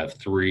would have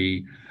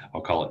 3, I'll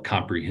call it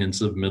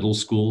comprehensive middle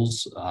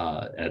schools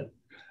at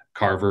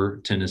Carver,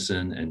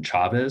 Tennyson, and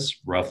Chavez,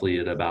 roughly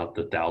at about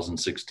the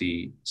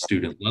 1,060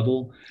 student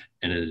level.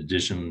 And in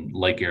addition,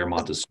 Lake Air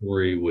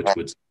Montessori, which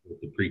would support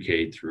the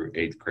pre-K through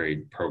 8th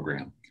grade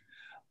program.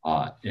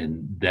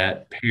 And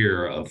that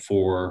pair of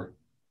 4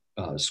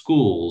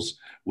 schools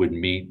would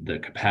meet the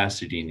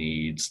capacity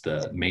needs,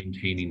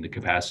 maintaining the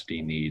capacity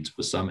needs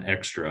with some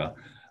extra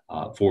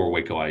for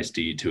Waco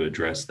ISD to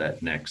address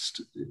that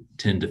next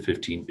 10 to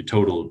 15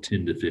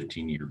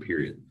 year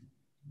period.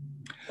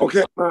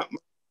 Okay,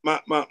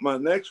 my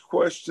next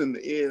question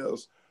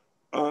is,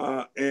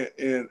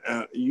 and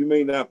you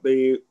may not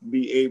be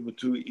able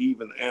to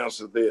even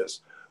answer this.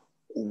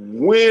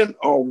 When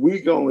are we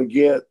going to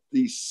get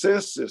the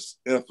census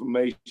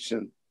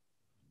information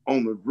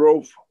on the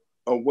growth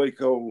of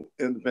Waco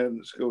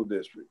Independent School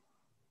District?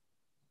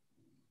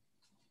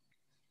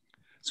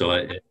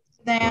 So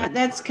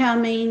that's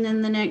coming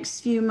in the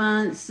next few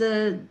months.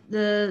 The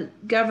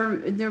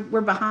government,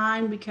 we're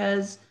behind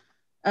because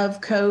of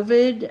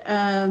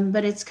COVID,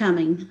 but it's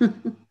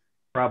coming.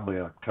 Probably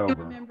October. Do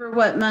you remember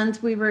what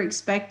month we were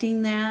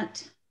expecting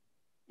that?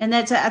 And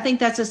I think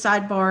that's a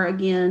sidebar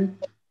again.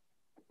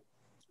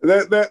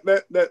 That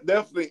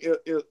definitely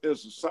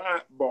is a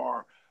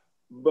sidebar,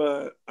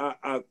 but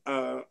I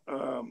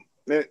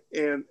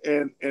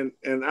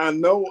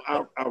know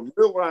I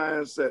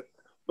realize that,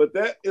 but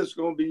that is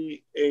going to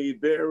be a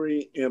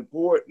very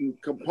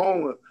important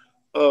component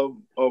of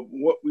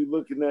what we're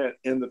looking at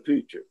in the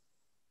future.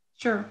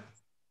 Sure.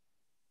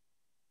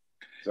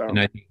 So. And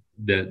I think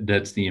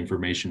that's the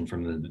information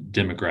from the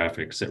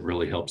demographics that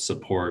really helps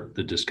support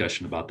the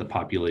discussion about the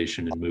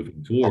population and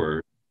moving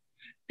forward.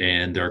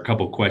 And there are a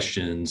couple of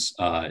questions,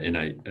 in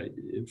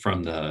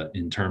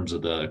terms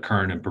of the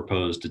current and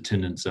proposed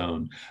attendance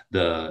zone,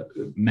 the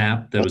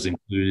map that was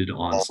included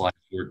on slide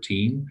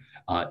 14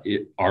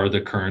 are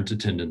the current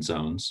attendance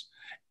zones.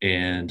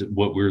 And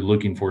what we're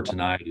looking for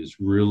tonight is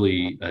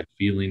really a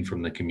feeling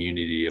from the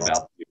community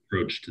about the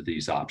approach to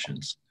these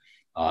options.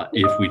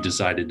 If we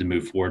decided to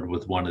move forward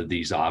with one of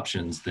these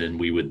options, then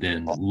we would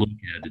then look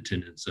at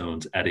attendance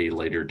zones at a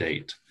later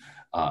date.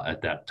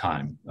 At that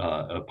time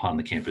upon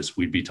the campus,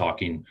 we'd be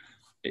talking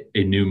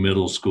a new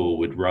middle school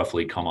would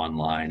roughly come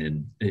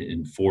online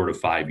in 4 to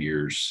 5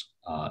 years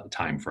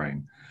time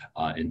frame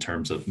in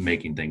terms of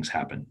making things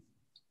happen.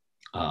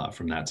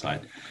 from that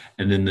side.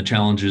 And then the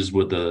challenges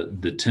with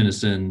the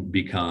Tennyson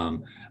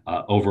become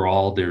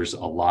overall, there's a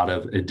lot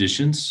of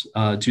additions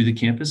to the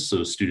campus.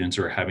 So students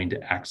are having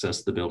to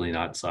access the building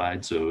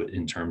outside. So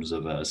in terms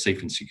of a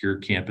safe and secure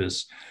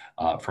campus,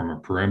 from a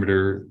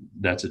perimeter,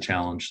 that's a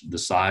challenge. The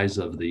size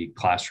of the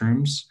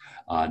classrooms,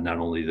 not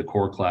only the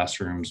core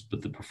classrooms,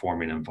 but the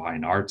performing and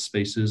fine arts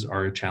spaces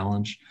are a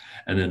challenge.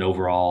 And then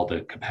overall,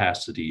 the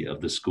capacity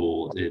of the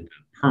school,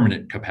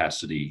 permanent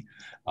capacity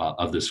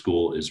of the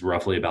school is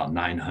roughly about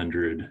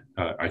 900,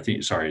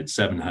 it's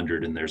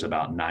 700, and there's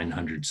about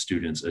 900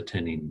 students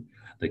attending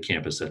the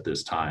campus at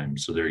this time.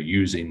 So they're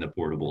using the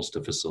portables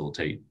to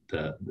facilitate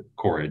the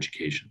core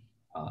education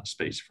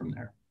space from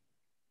there.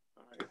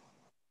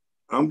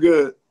 I'm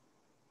good.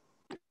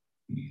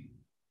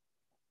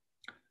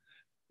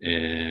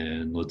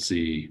 And let's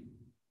see,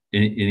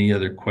 any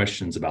other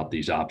questions about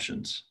these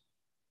options?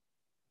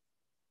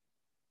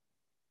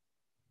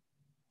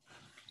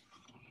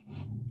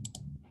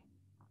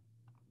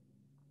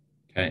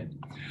 Okay,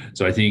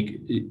 so I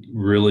think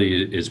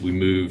really as we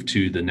move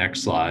to the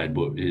next slide,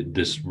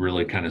 this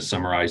really kind of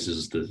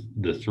summarizes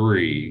the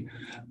three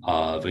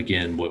of,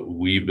 again, what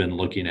we've been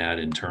looking at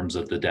in terms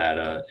of the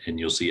data. And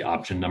you'll see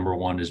option number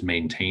one is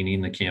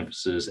maintaining the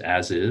campuses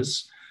as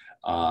is.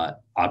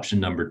 Option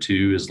number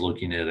two is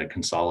looking at a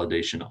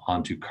consolidation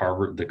onto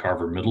the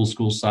Carver Middle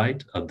School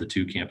site of the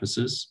two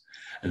campuses.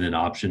 And then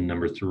option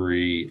number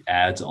three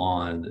adds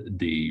on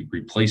the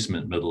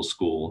replacement middle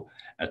school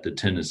at the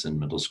Tennyson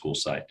Middle School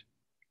site.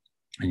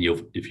 And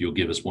if you'll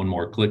give us one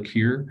more click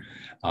here,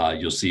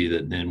 you'll see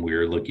that then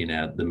we're looking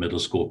at the middle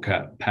school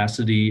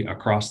capacity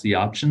across the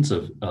options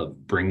of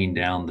bringing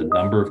down the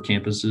number of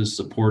campuses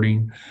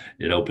supporting.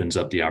 It opens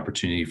up the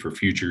opportunity for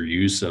future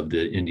use of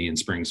the Indian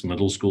Springs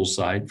Middle School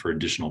site for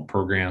additional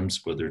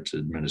programs, whether it's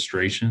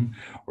administration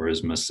or,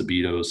 as Ms.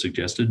 Sabito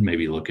suggested,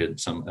 maybe look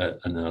at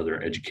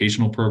another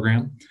educational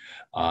program.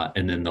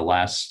 And then the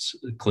last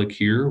click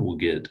here will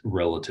get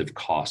relative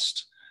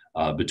cost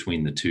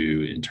between the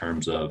two in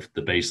terms of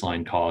the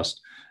baseline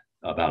cost,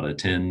 about a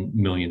 $10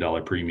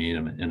 million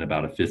premium and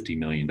about a $50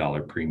 million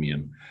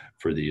premium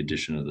for the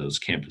addition of those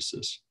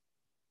campuses.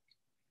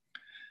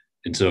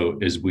 And so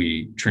as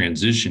we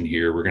transition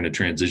here, we're going to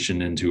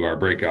transition into our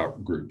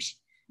breakout groups.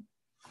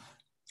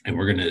 And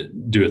we're going to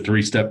do a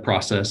three-step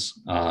process.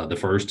 The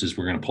first is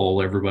we're going to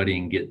poll everybody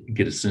and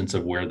get a sense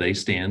of where they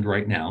stand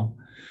right now.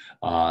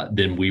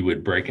 Then we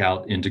would break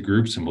out into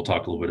groups, and we'll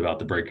talk a little bit about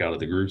the breakout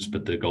of the groups,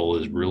 but the goal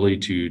is really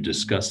to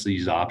discuss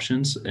these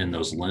options and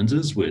those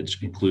lenses,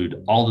 which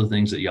include all the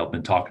things that y'all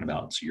been talking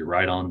about. So you're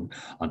right on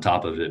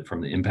top of it,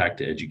 from the impact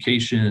to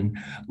education,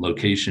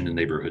 location and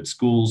neighborhood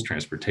schools,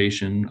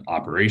 transportation,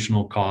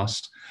 operational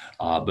cost.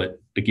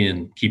 But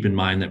again, keep in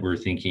mind that we're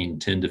thinking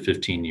 10 to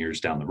 15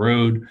 years down the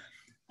road.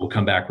 We'll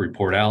come back,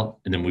 report out,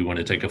 and then we want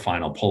to take a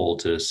final poll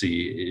to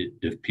see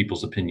if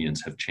people's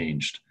opinions have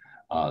changed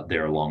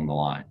there along the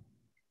line.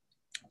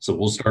 So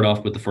we'll start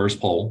off with the first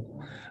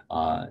poll.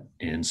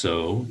 And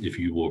so if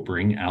you will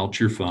bring out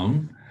your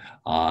phone,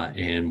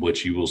 and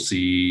what you will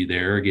see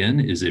there again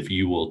is if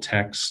you will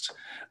text,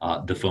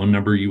 the phone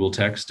number you will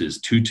text is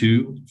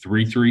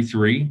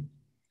 22333.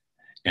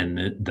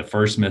 And the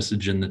first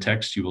message in the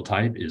text you will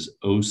type is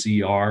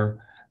OCR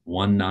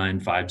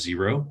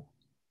 1950. And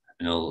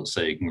it'll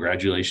say,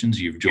 congratulations,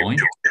 you've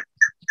joined.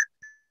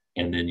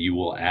 And then you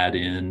will add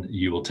in,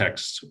 you will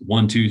text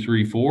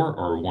 1234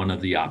 or one of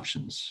the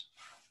options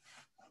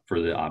for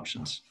the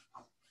options.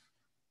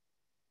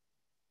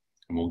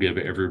 And we'll give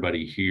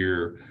everybody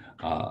here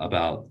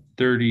about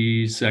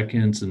 30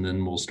 seconds, and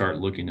then we'll start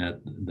looking at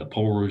the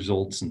poll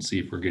results and see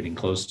if we're getting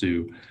close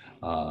to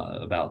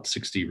about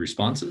 60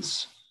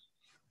 responses.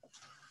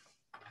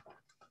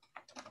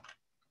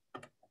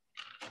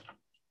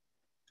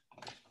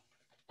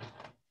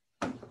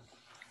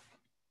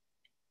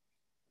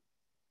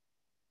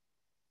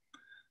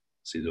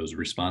 See those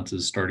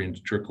responses starting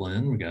to trickle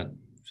in. We got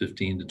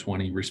 15 to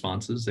 20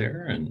 responses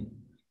there. And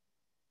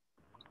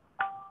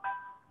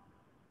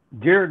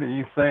Jared, are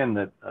you saying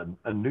that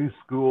a new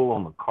school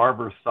on the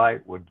Carver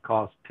site would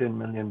cost $10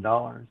 million?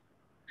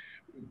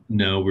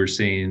 No, we're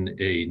saying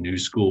a new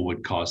school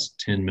would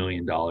cost $10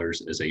 million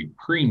as a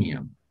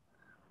premium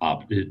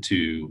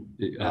to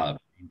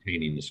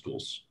maintaining the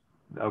schools.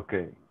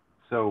 Okay,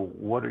 so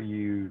what are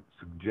you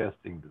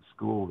suggesting the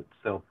school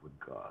itself would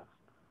cost?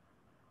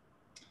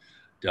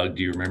 Doug,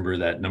 do you remember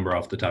that number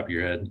off the top of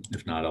your head?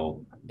 If not,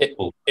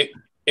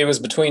 it was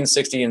between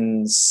 60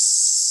 and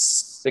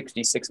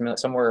 66 million,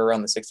 somewhere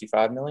around the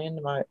 65 million.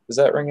 Is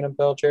that ringing a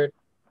bell, Jared?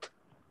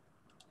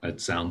 That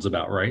sounds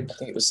about right. I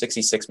think it was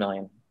 66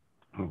 million.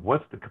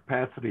 What's the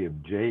capacity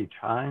of J.H.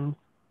 Hines?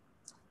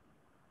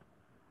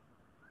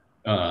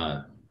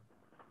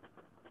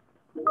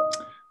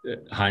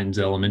 Hines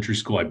Elementary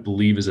School, I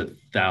believe, is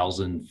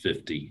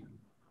 1,050.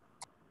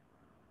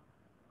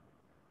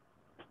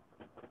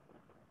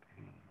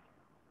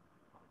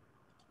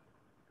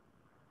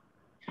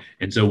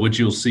 And so what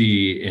you'll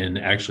see, and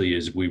actually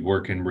as we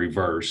work in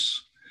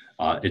reverse,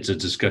 It's a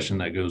discussion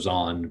that goes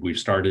on. We've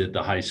started at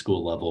the high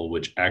school level,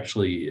 which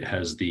actually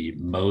has the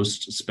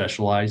most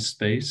specialized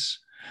space,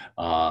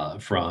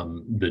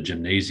 from the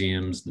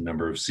gymnasiums, the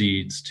number of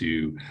seats,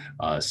 to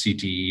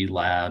CTE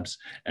labs.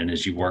 And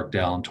as you work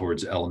down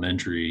towards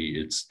elementary,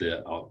 it's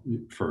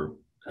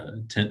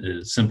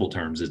simple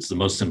terms, it's the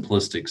most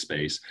simplistic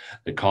space.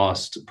 The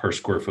cost per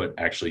square foot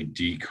actually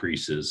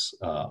decreases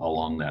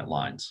along that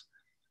lines.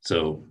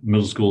 So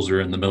middle schools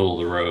are in the middle of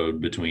the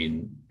road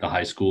between the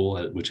high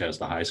school, which has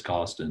the highest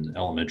cost, and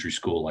elementary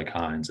school like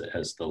Hines that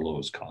has the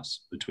lowest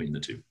cost between the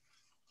two.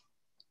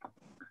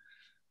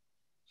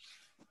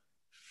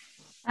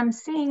 I'm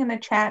seeing in the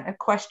chat a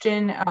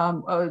question,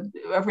 a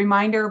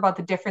reminder about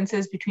the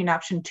differences between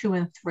option 2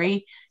 and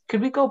 3.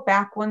 Could we go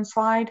back one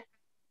slide?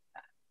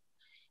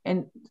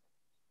 And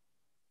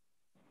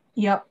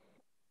yep.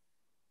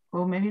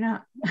 Well, maybe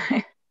not.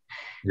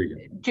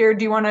 Jared,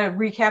 do you want to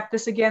recap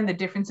this again, the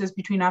differences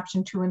between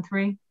option 2 and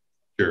 3?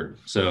 Sure.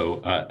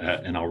 So,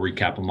 and I'll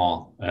recap them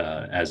all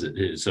as it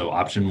is. So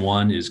option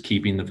 1 is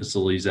keeping the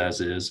facilities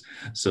as is.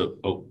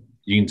 So,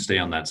 you can stay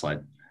on that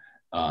slide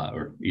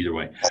or either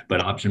way.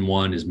 But option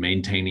 1 is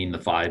maintaining the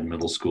 5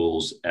 middle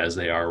schools as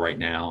they are right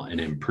now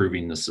and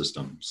improving the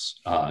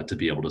systems to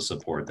be able to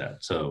support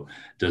that. So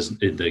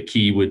the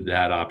key with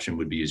that option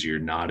would be is you're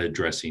not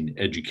addressing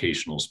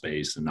educational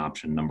space in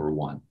option number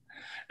 1.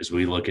 As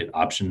we look at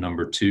option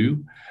number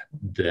 2,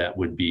 that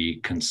would be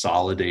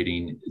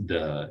consolidating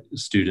the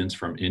students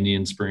from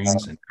Indian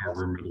Springs and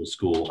Carver Middle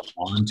School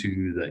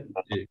onto the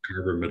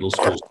Carver Middle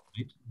School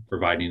site,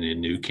 providing a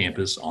new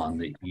campus on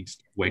the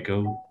East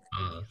Waco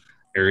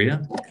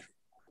area.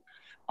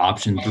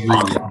 Option 3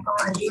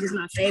 is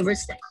my favorite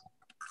state.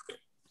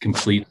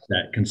 Complete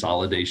that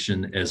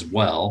consolidation as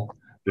well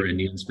for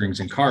Indian Springs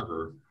and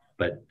Carver,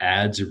 but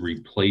adds a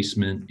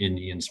replacement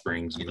Indian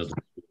Springs middle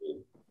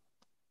school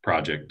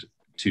project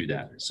to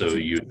that. So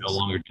you no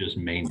longer just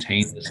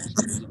maintain this,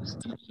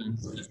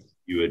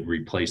 you would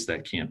replace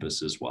that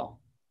campus as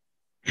well.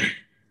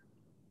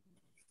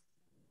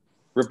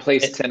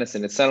 Replace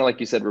Tennyson. It sounded like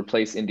you said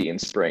replace Indian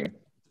Spring,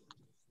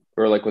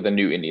 or like with a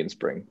new Indian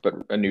Spring, but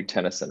a new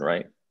Tennyson,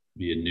 right?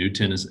 Be a new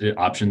Tennyson.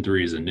 Option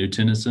 3 is a new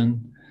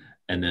Tennyson,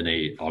 and then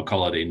I'll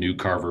call it a new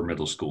Carver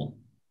Middle School.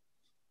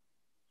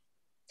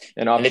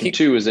 And option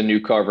 2 is a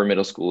new Carver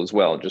Middle School as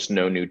well, just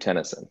no new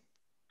Tennyson.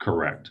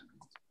 Correct.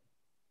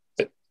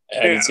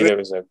 I didn't see there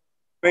was a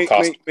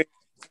cost.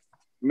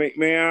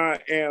 May I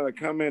add a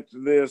comment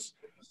to this?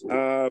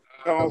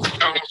 Because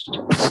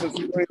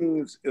the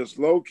Springs is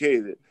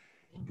located,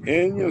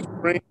 Indian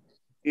Springs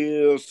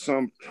is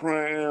some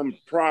prime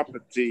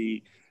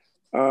property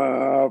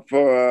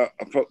for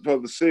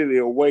the city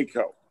of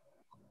Waco,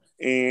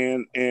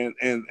 and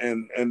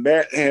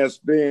that has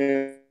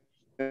been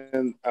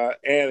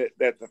added.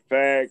 That the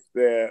fact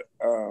that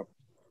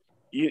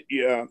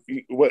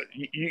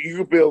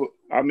you build,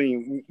 I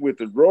mean, with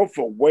the growth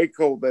of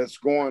Waco that's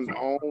going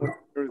on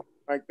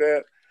like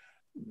that,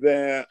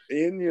 that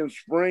Indian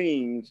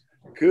Springs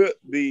could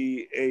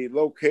be a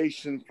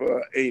location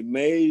for a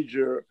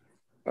major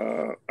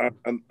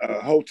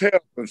hotel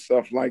and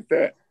stuff like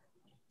that.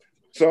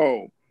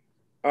 So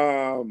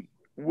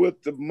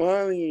with the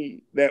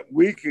money that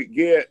we could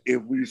get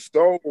if we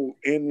sold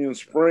Indian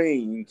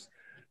Springs,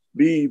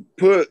 be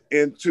put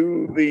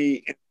into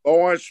the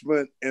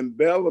enlargement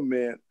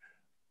embellishment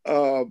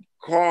of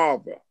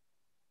Carver.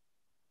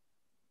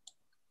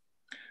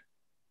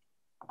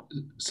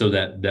 So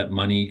that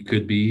money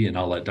could be, and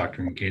I'll let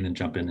Dr. Buchanan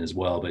jump in as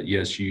well, but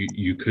yes,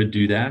 you could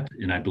do that.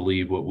 And I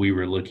believe what we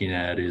were looking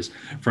at is,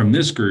 from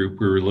this group,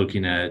 we were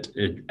looking at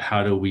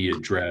how do we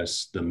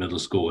address the middle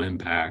school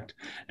impact?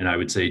 And I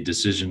would say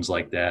decisions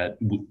like that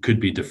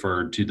could be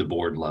deferred to the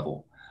board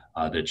level,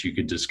 that you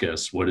could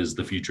discuss what is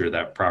the future of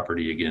that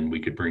property. Again, we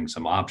could bring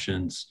some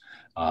options.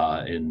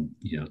 And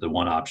the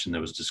one option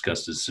that was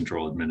discussed is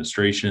central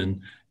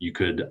administration. You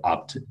could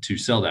opt to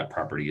sell that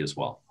property as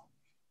well.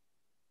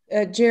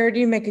 Jared,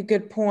 you make a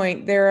good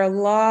point. There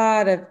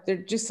are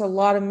just a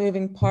lot of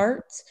moving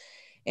parts,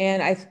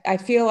 and I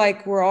feel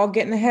like we're all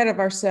getting ahead of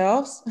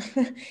ourselves.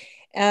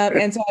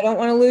 And so I don't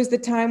want to lose the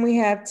time we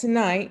have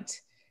tonight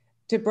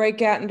to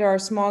break out into our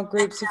small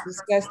groups to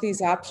discuss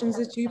these options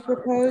that you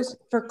propose.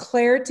 For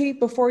clarity,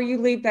 before you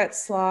leave that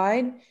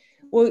slide,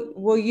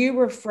 will you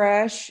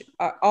refresh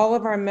all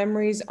of our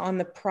memories on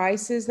the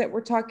prices that we're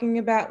talking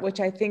about,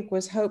 which I think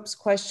was Hope's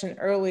question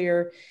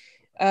earlier.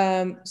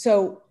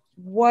 So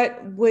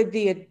what would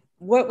the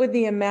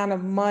amount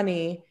of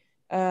money,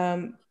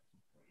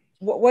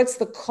 what's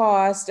the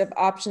cost of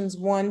options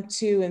 1,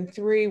 2, and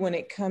 3 when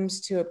it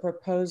comes to a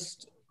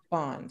proposed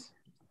bond?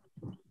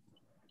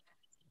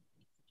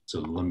 So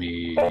let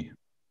me.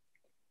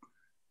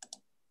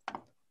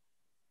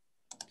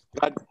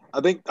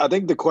 I think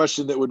the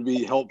question that would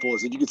be helpful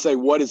is that you could say,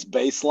 what is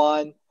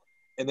baseline?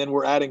 And then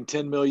we're adding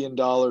 $10 million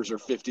or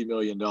 $50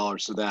 million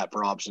to that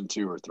for option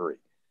 2 or 3.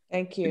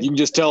 Thank you. If you can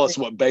just tell us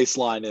what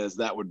baseline is,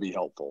 that would be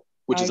helpful,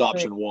 which is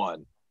option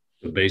 1.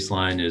 The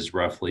baseline is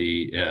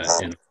roughly,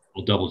 in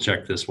we'll double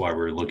check this while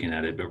we're looking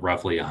at it, but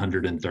roughly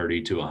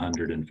 130 to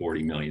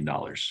 140 million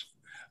dollars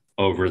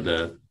over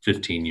the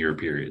 15-year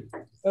period.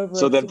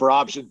 So then for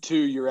option 2,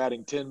 you're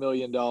adding $10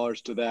 million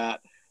to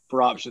that.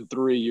 For option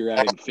 3, you're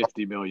adding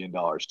 $50 million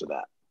to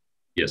that.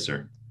 Yes,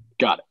 sir.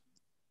 Got it.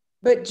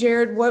 But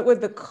Jared, what would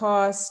the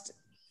cost?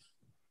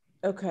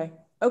 Okay.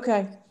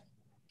 Okay.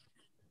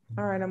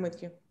 All right, I'm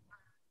with you.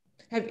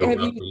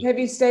 Have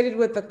you stated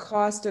what the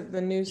cost of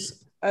a new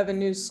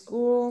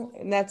school,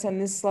 and that's on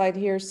this slide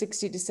here,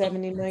 60 to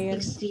 70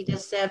 million? 60 to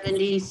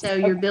 70. So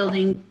you're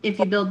building, if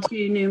you build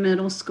 2 new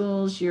middle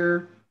schools,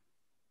 you're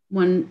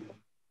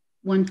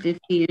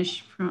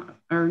 150-ish,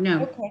 or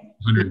no. Okay.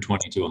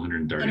 120 to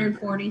 130.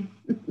 140.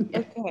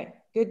 Okay,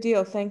 good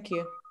deal. Thank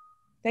you.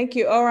 Thank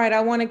you. All right,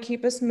 I want to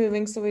keep us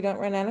moving so we don't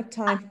run out of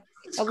time.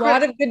 A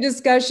lot of good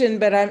discussion,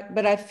 but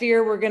I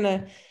fear we're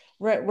gonna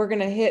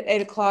hit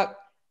 8 o'clock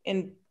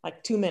in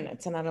like 2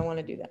 minutes, and I don't want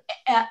to do that.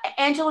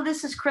 Angela,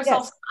 this is Chris.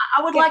 Yes.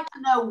 I would like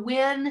to know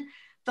when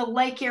the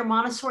Lake Air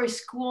Montessori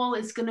School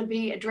is going to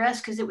be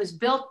addressed, because it was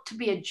built to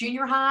be a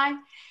junior high,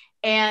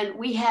 and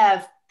we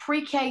have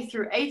pre-K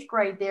through 8th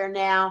grade there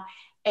now.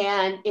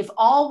 And if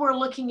all we're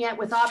looking at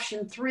with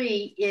option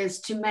 3 is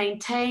to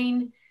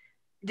maintain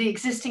the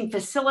existing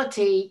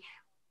facility,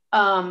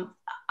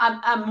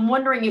 I'm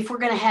wondering if we're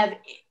going to have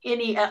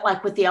any,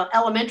 like with the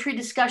elementary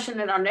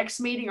discussion at our next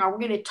meeting, are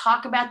we going to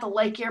talk about the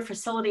Lake Air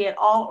facility at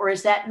all, or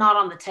is that not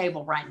on the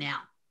table right now?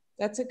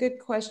 That's a good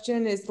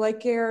question. Is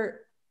Lake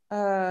Air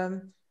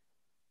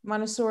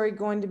Montessori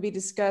going to be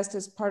discussed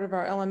as part of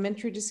our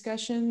elementary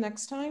discussion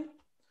next time?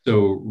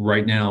 So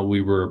right now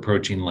we were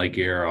approaching Lake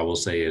Air, I will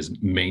say, as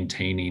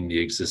maintaining the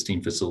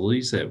existing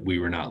facilities, that we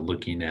were not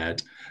looking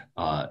at,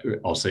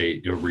 I'll say,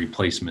 a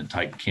replacement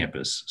type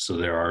campus. So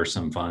there are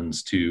some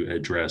funds to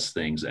address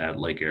things at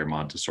Lake Air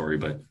Montessori,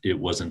 but it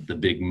wasn't the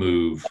big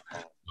move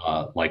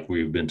like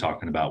we've been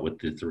talking about with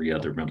the 3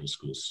 other middle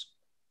schools.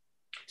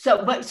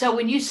 So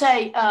when you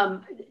say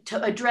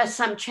to address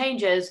some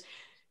changes,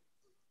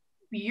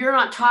 you're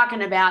not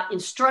talking about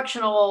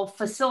instructional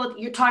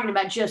facility, you're talking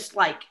about just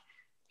like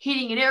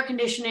heating and air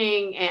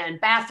conditioning and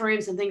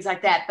bathrooms and things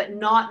like that, but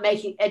not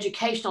making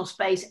educational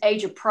space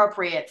age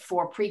appropriate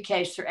for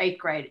pre-K through 8th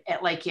grade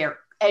at Lake Air,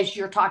 as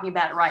you're talking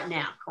about it right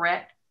now,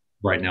 correct?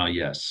 Right now,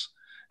 yes.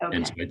 Okay.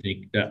 And so I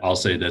think that I'll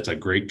say that's a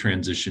great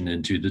transition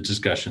into the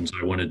discussions.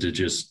 I wanted to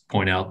just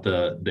point out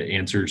the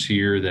answers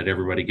here that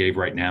everybody gave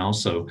right now.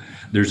 So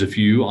there's a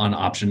few on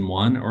option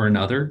 1 or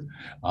another,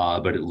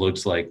 but it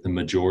looks like the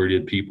majority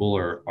of people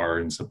are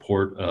in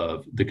support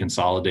of the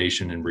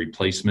consolidation and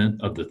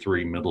replacement of the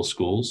 3 middle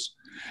schools.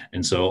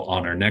 And so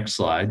on our next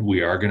slide,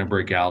 we are going to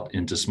break out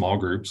into small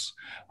groups.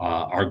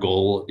 Our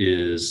goal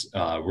is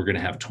we're going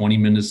to have 20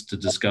 minutes to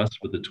discuss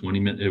with a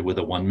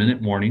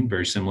 1-minute warning,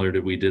 very similar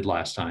to we did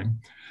last time.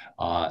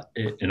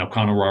 An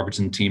O'Connell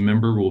Robertson team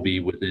member will be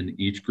within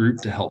each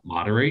group to help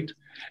moderate.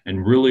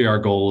 And really our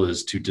goal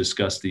is to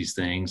discuss these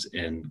things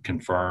and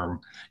confirm,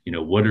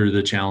 what are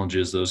the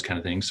challenges, those kind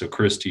of things. So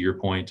Chris, to your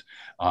point,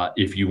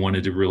 if you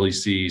wanted to really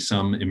see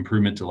some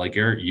improvement to Lake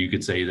Air, you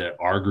could say that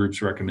our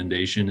group's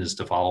recommendation is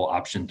to follow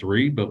option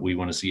 3, but we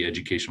want to see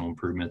educational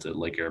improvements at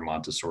Lake Air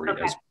Montessori as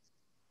well.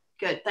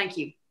 Good, thank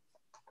you.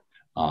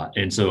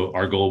 And so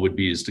our goal would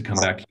be is to come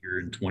back here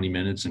in 20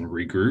 minutes and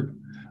regroup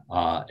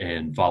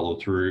and follow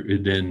through,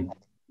 and then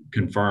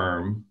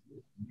confirm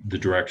the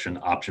direction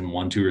option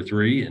 1, 2, or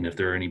 3. And if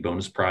there are any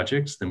bonus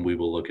projects, then we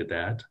will look at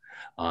that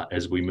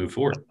as we move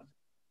forward.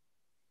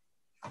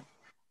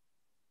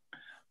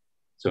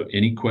 So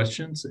any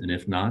questions? And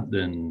if not,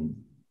 then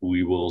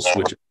we will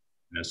switch,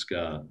 ask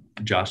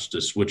Josh to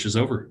switch us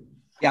over.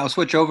 Yeah, I'll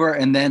switch over.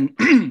 And then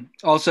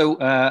also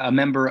a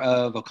member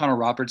of O'Connell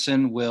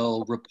Robertson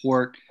will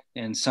report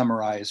and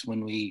summarize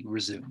when we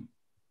resume.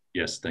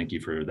 Yes, thank you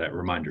for that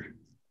reminder.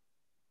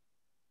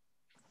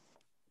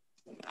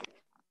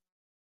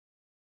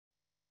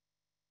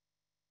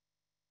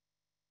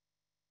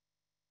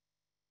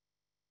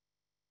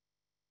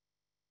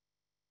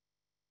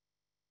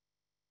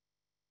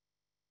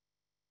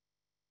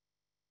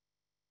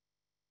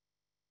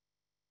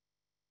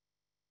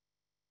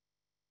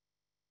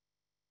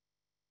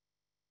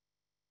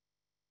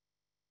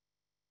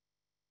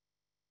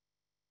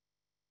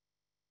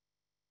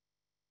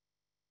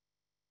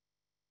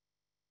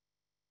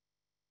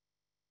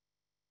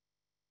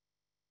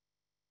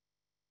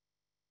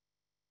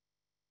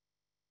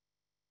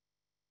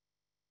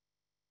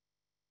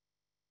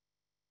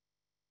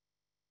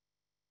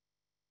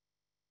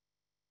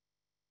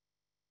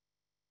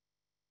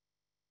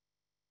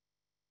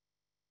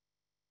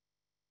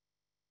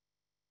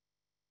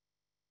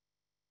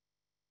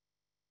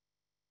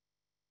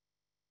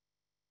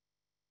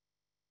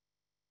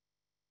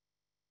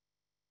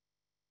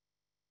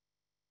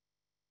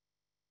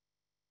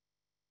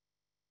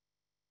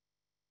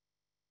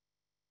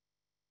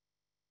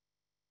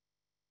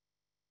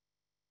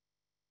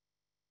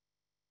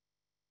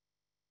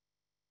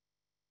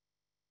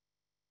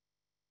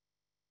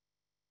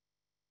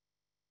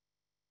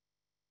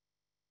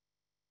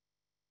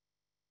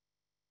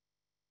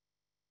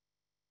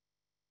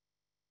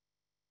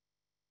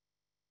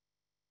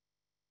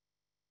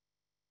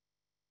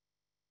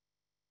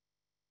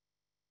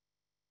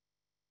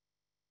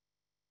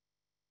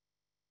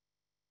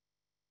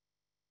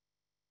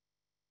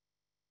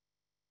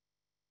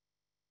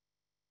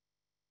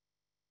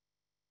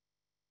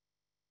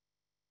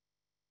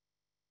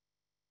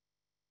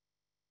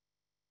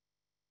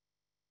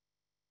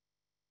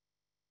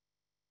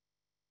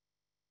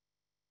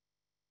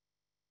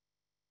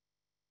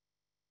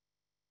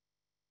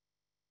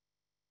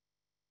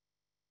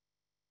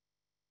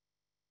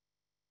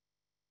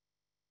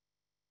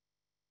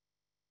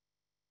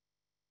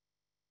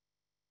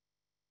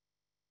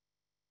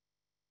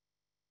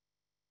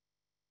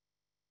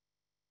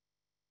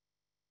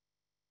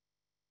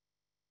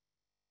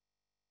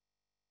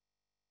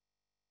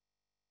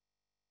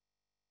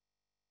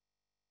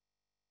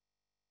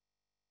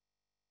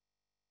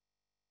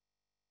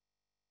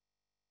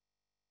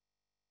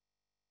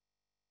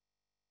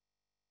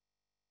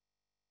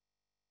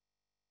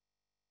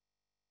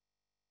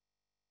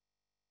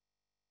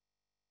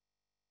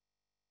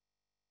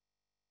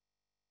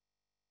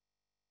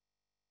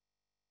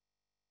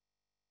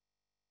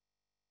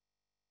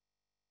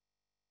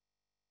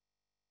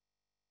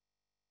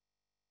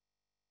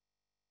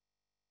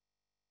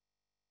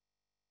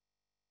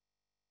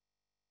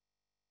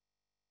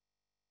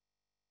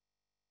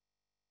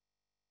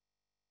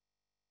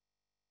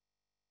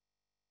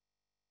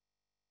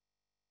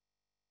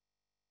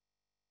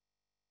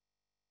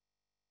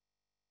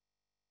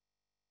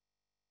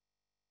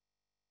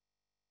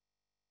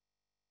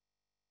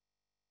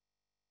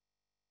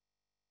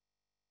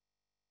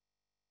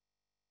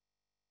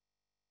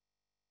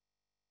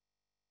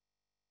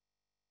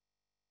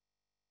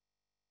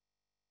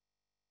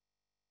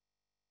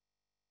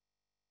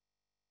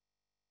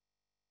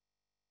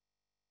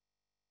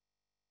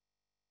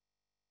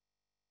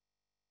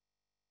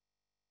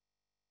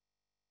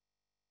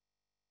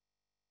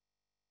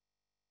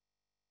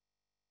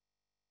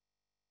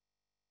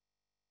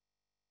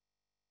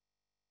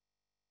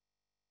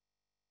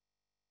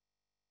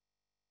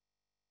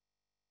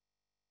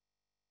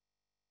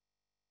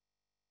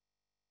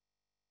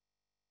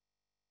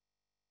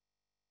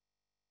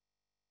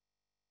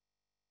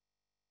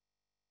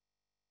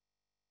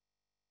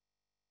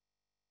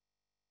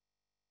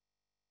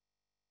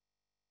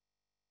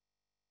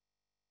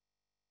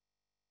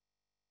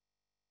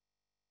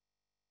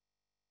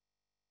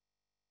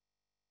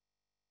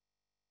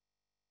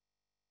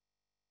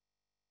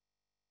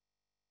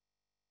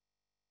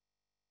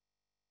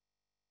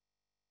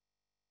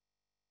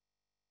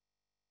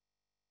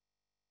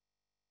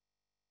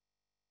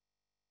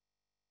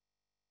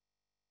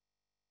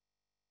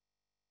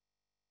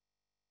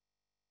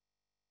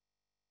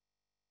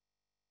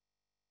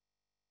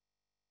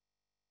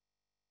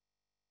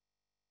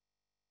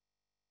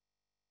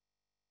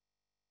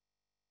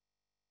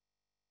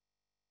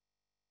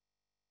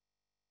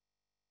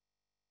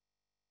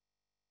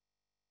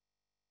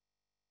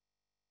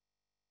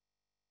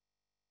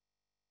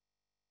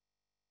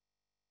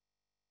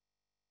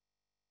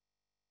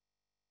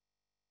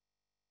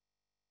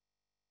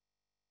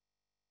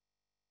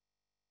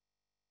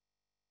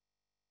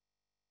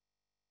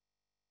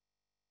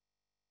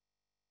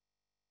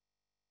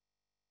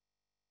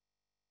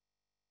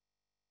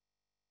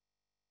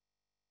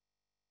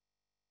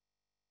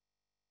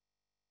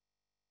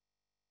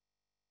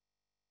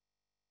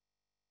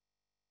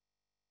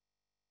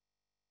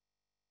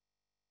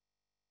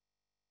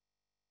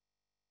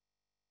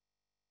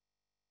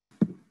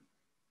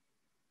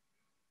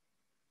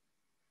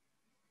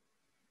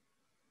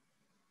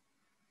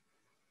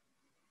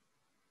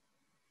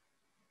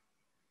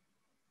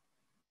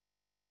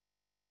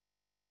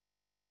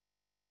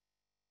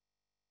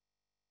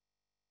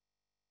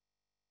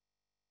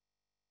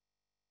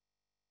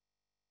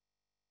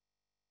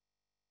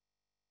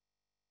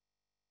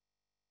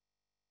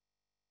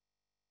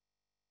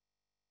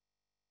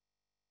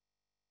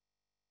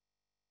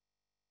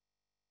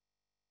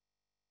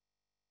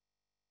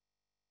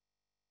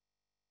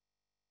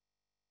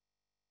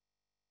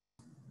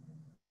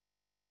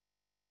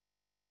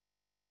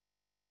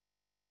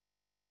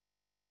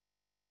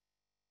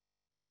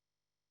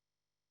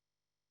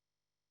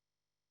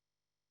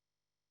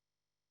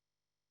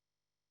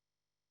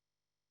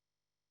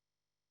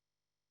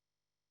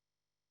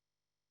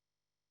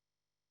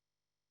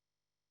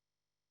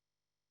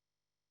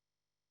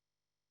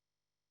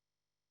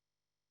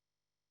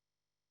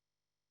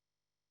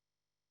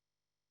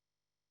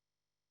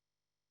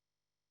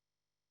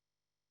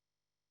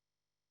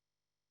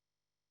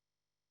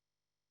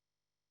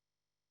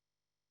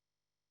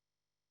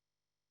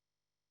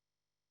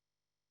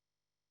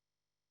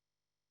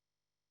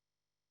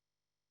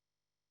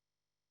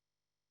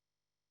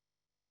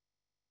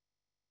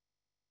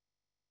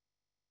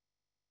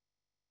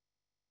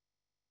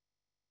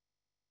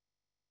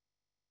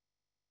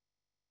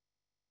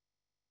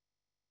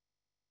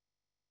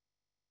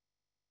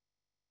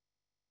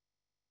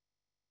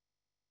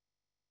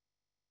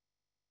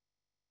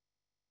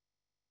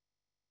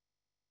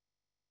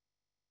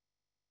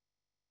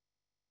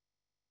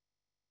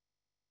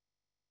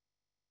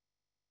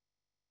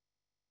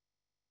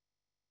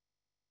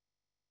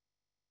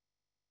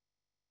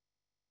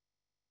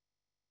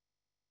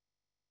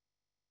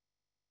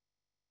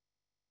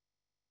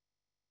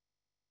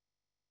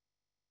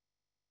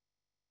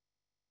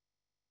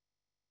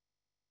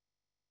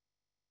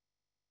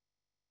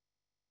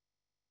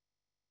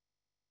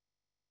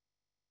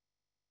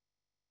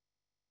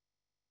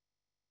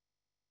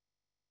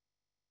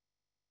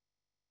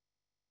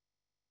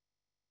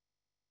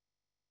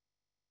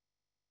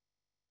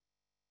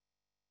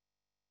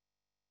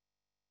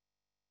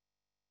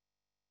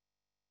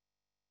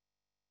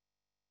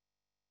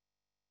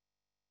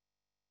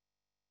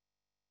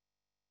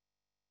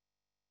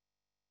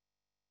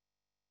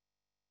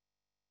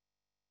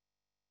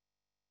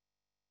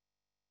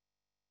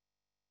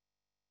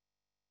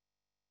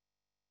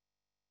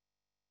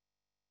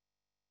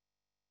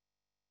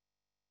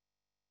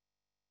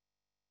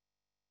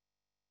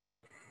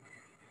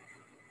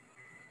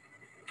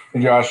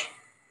 Hey, Josh.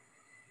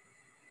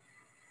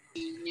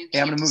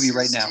 Hey, I'm going to move you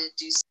right now.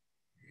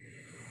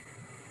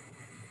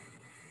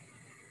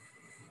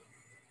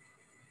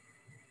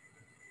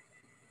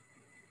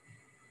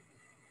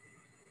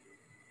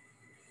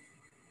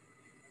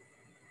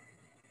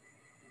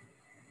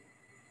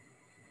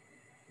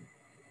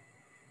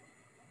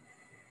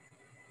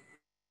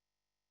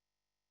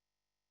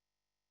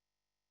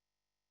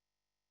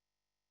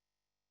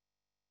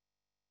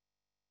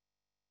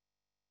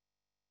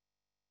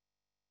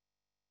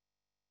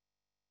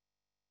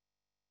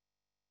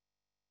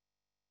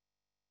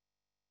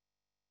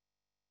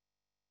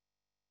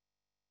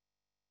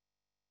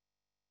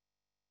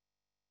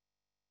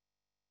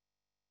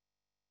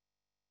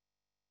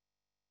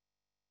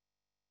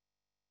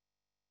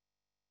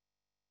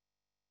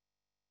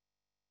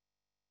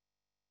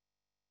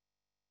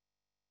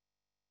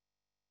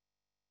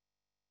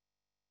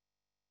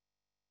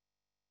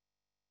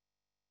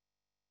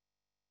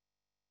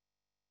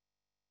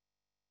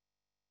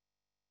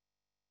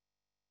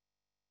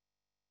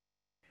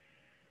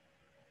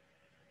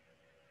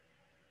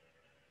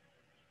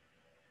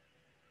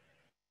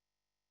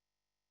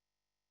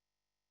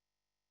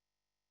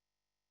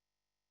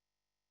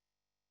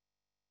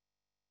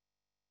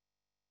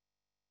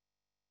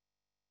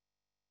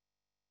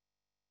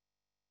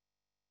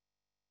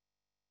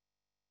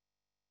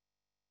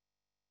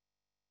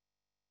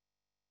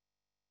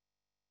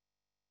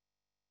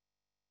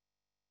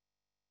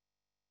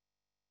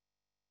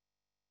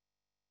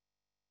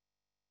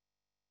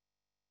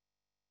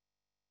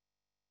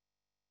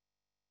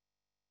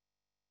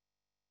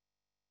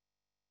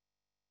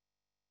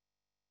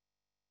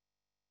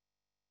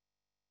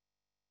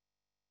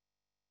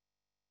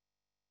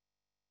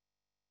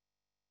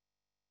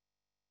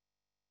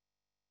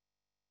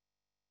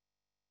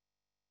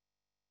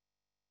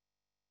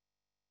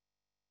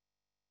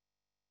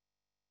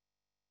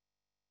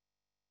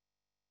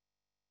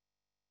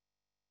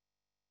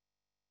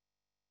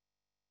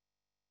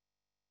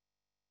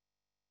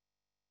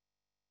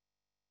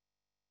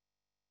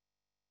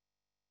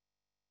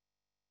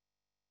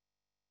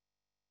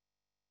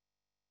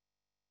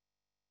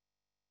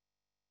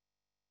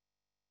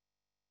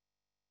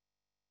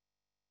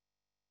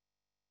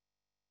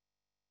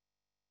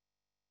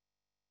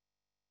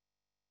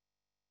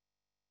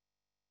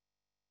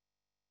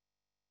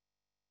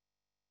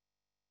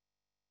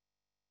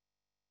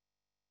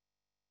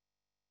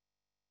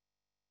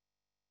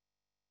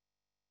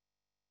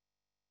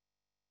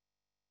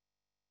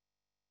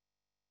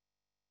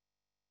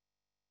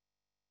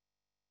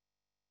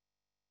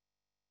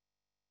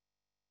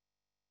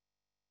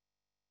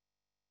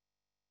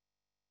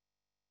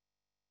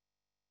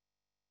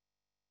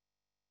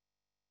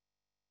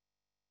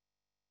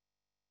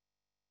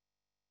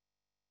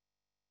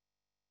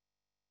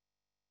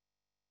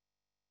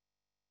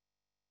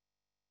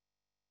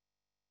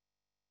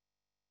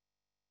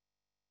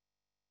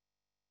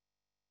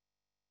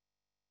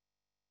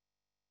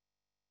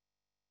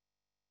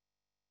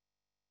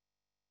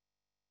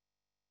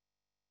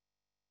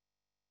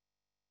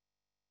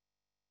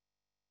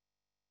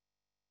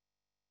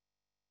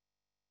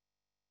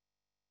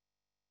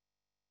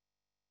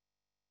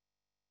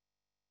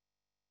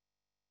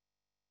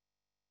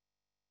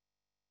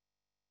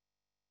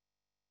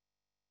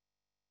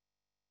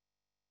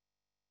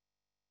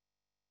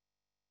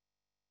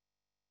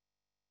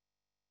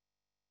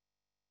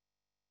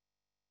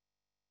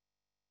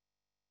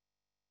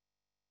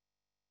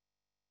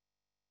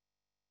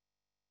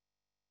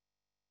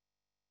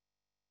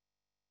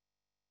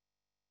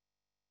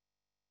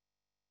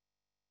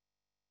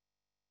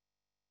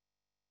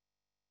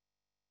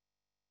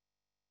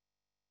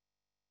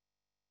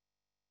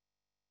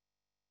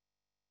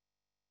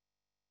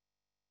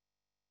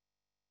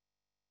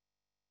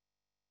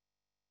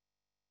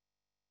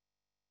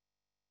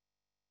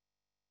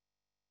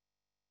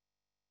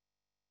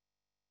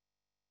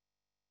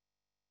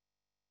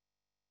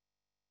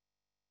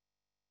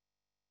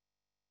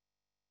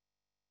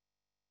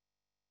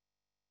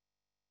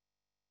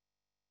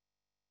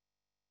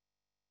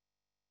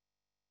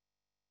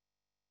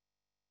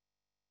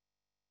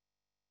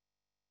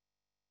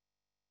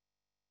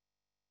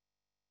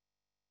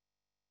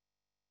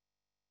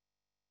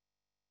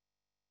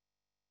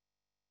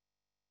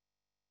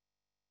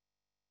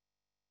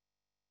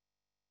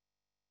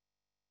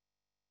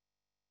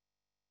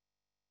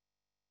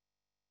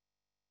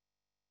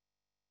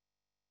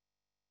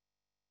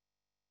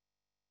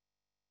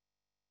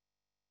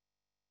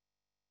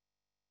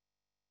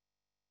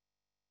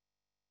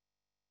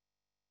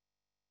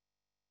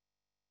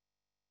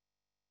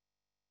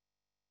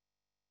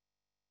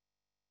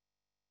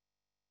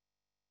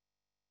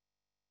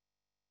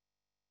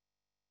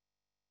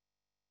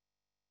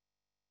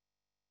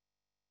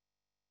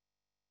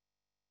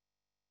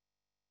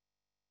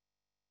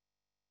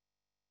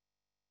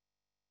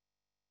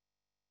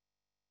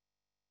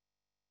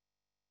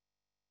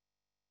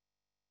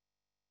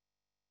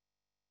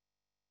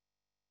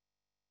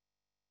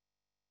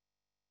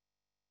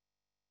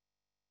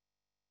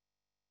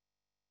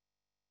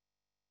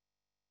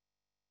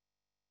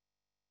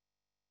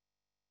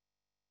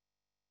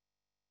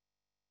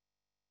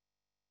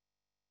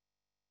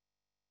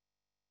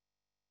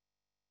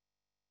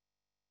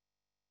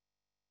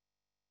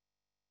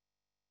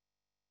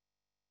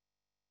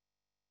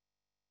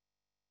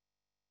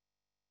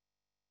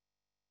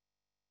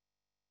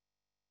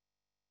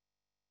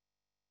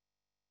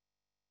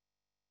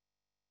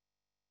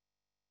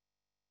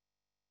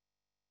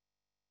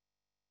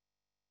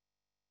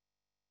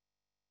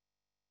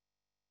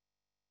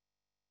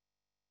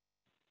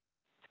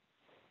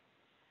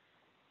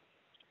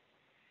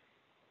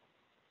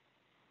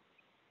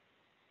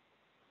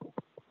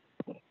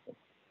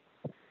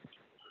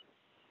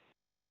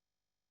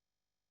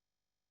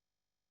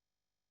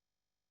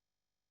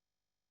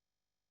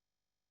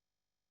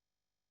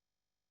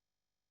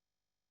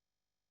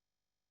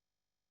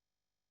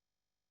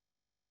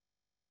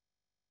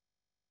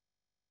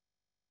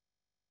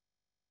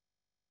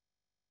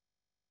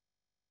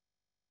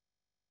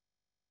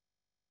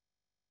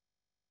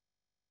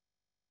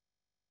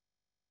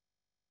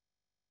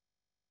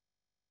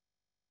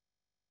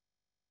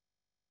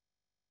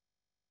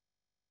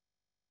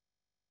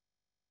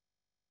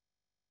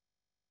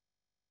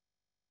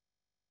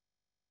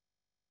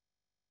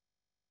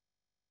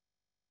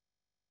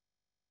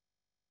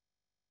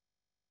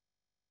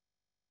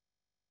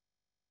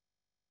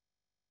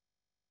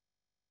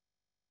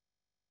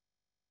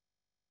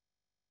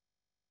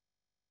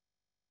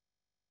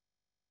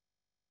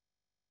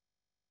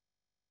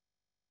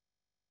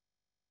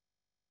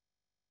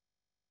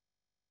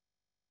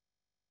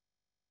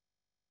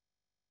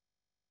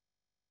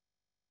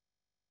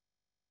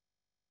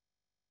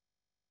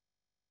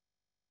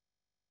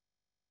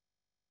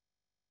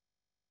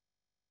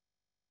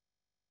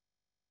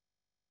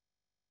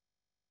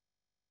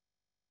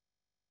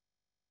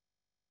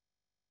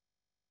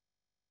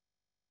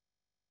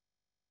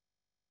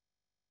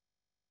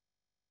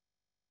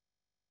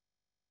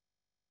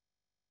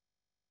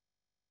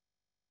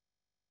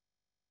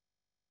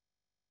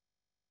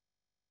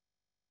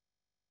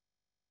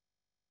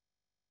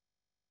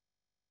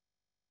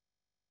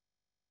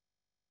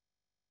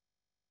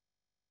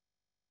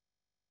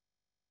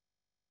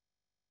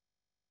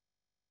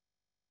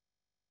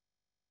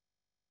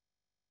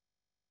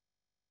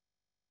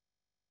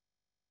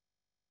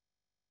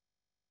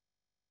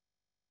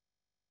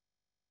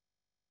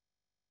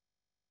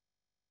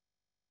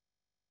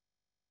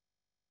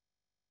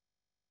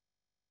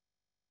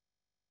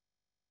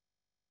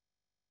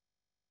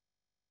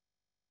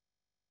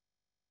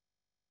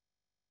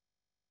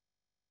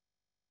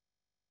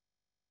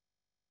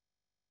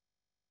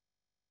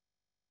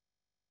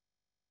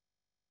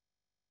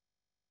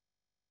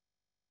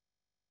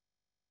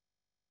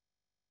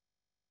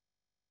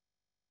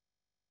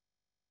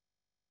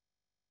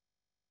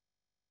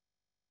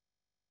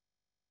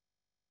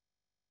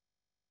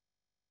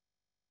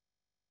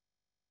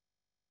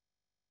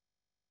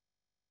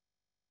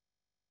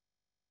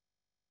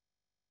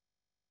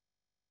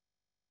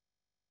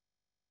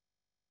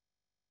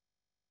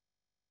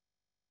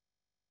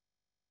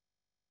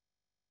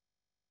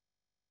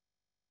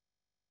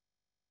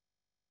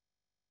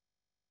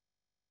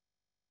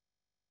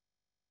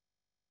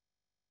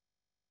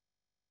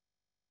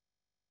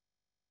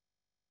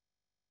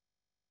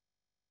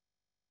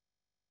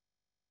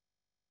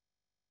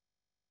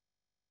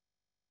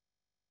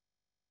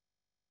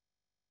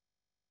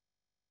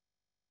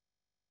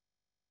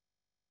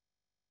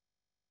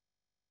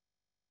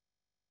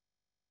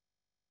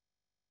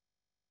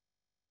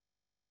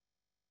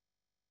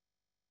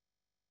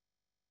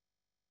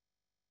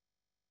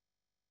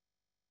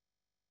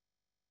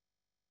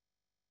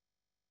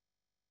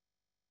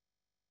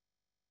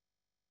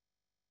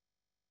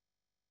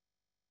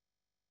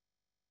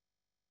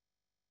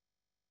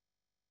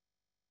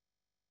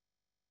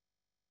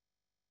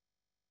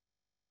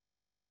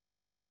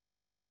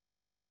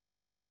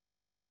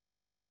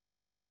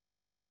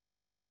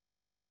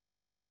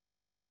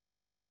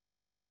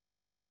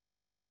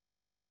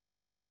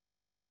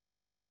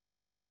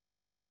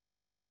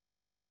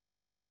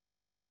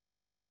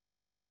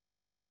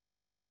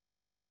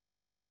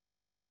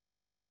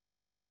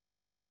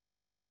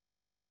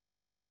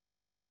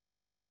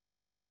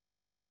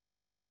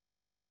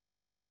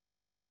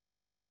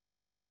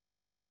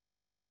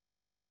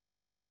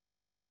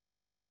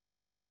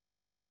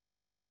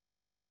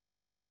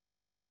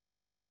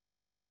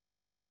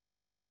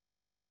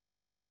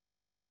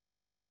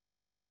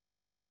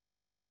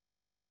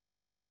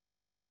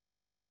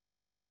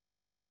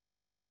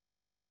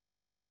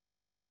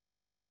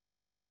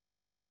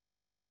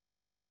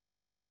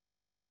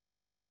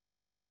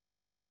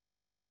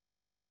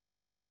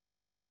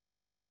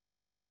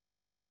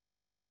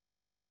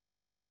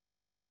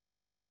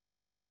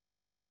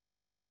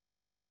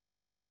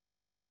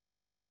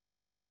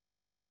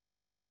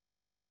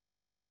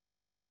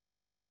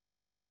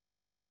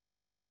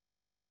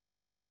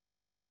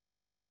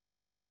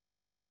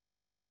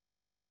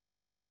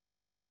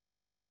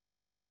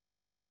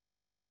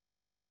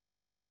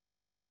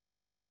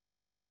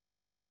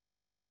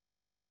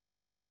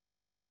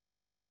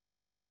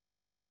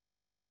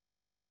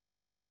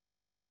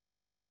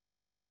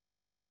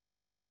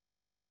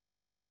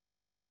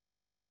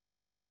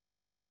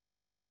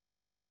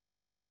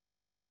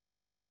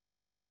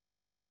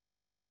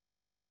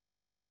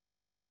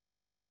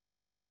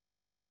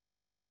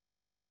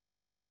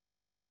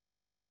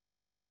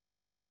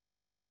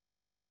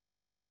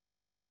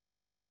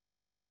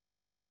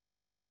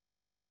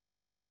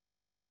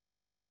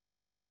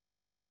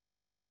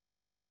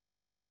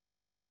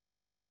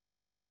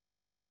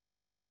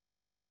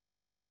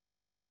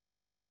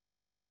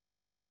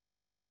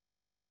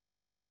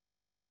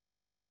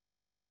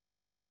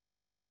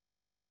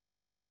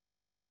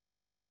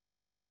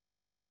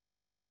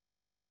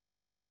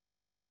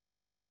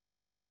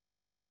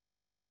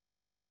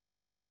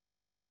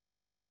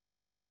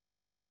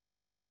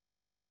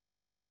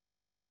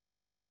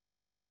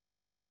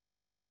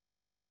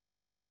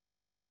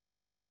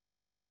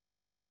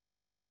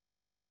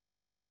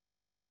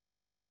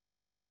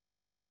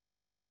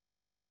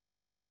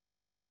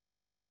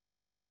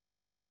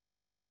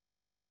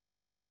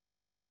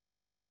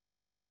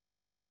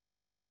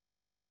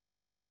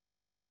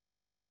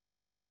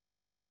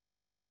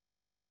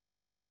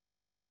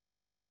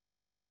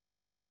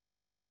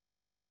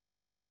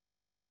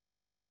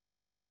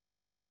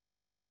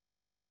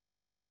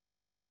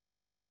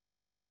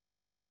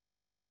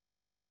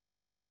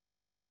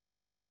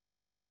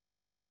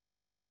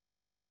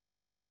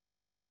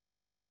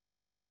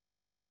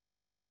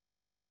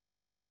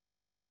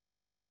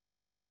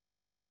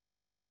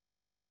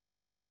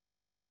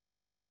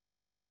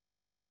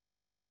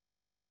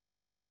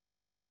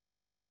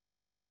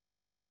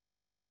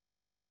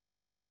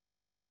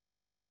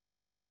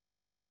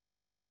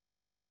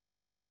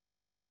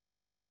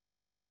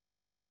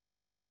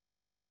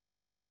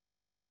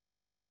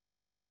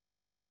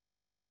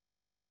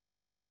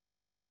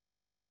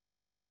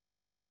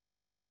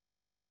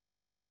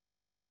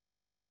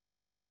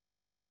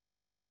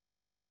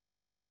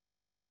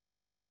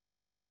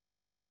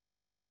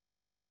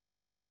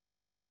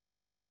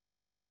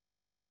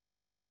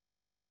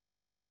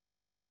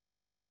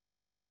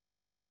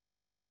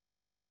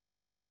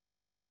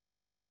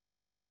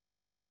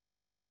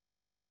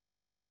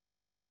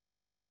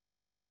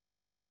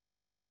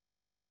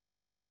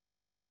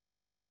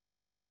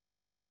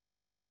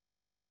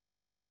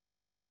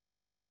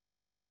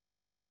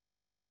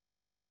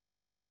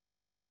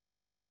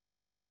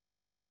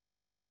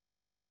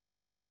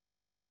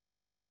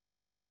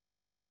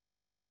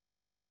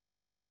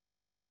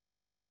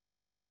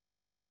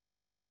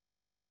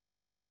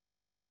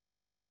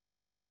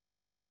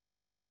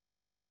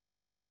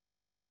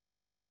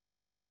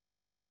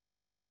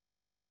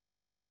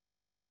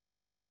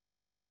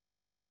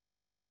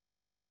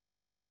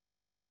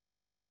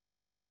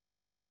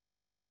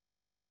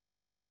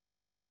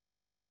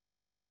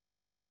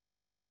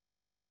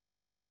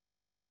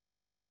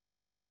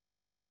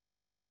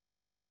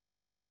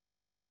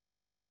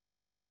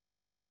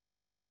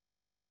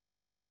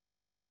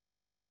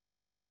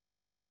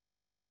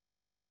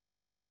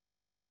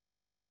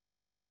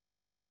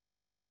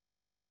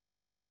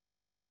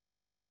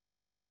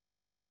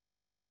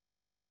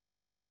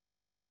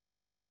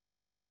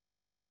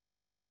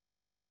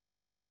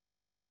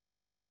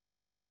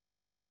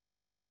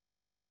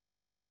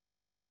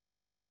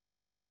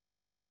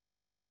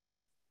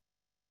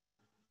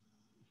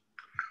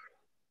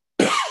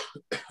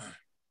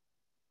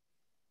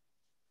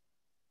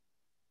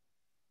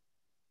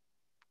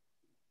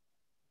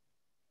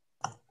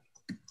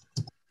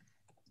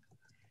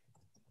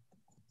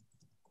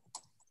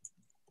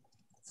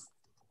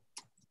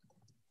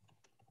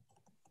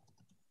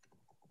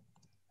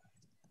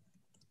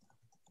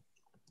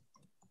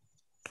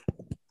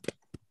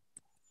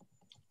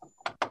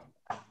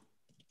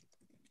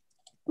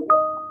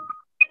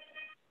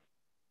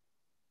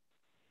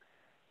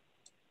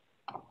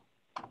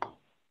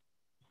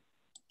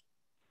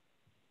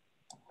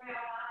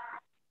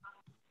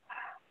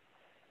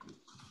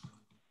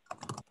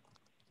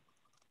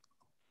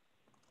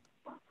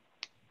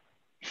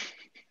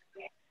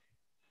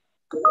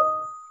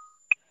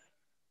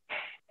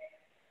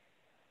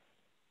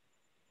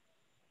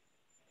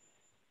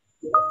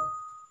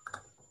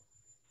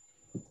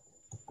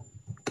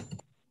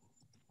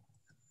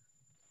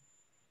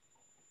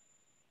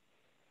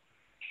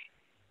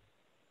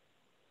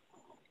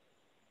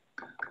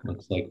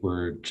 Looks like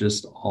we're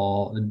just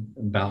all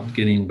about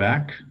getting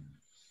back.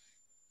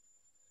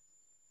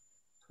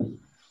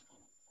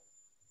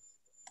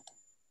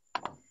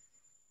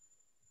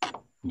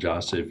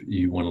 Josh, if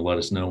you want to let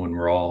us know when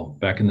we're all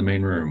back in the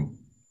main room.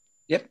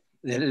 Yep,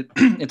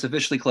 it's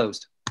officially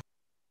closed.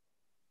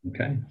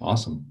 Okay,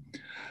 awesome.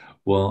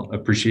 Well,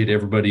 appreciate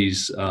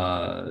everybody's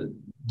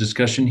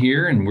discussion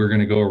here, and we're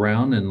going to go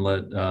around and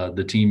let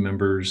the team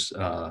members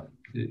kind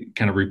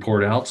of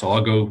report out. So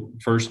I'll go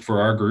first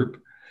for our group.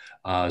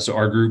 So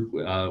our group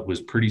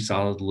was pretty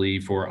solidly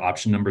for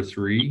option number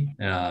 3,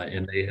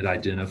 and they had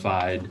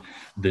identified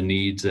the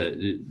needs,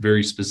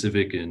 very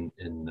specific and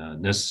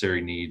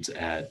necessary needs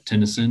at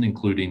Tennyson,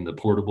 including the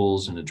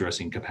portables and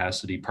addressing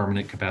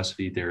permanent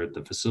capacity there at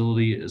the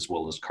facility, as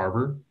well as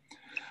Carver.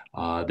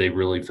 They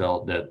really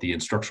felt that the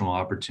instructional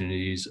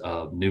opportunities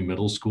of new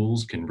middle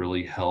schools can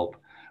really help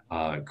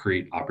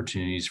create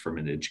opportunities from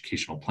an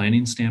educational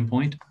planning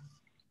standpoint.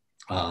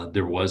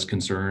 There was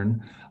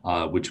concern,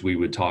 which we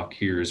would talk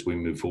here as we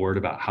move forward,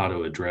 about how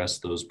to address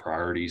those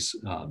priorities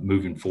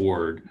moving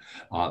forward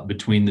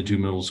between the 2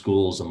 middle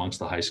schools, amongst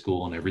the high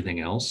school and everything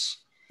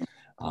else.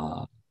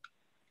 And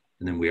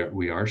then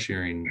we are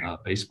sharing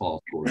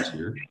baseball scores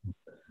here.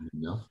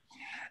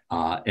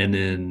 And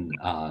then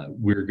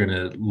we're going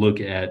to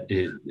look at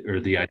it, or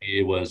the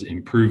idea was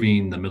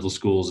improving the middle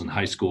schools and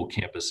high school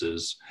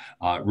campuses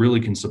really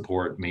can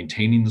support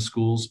maintaining the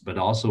schools, but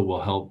also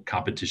will help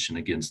competition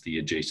against the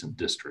adjacent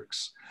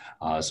districts.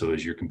 So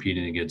as you're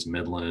competing against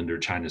Midland or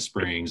China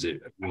Springs,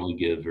 it really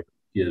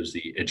gives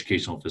the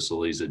educational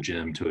facilities a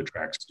gym to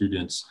attract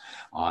students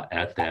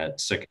at that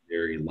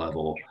secondary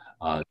level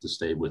to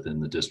stay within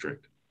the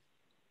district.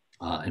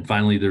 And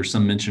finally, there's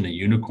some mention of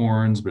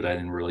unicorns, but I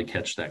didn't really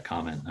catch that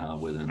comment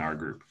within our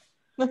group.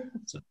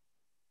 So.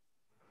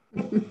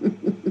 All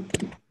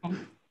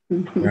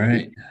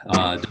right,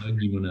 Doug,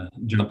 you want to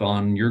jump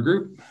on your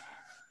group?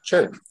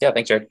 Sure. Yeah,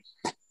 thanks, Jared.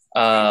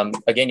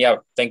 Again, yeah,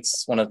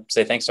 thanks. Want to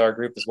say thanks to our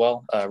group as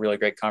well. Really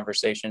great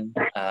conversation.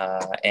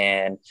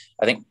 And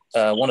I think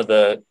one of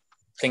the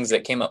things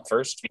that came up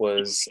first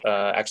was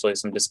actually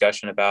some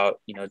discussion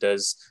about,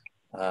 does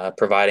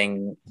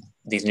providing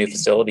these new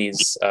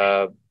facilities,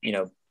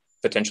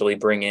 potentially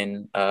bring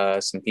in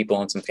some people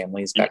and some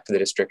families back to the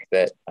district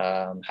that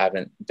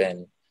haven't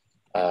been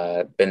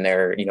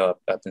there,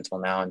 up until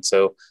now. And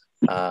so,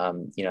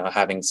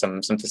 having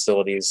some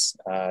facilities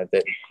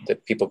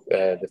that people,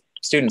 the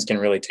students can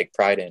really take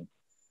pride in,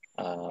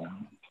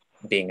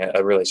 being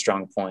a really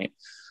strong point.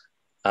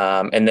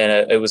 And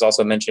then it was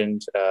also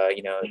mentioned,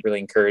 really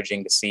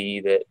encouraging to see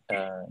that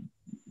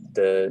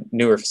the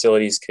newer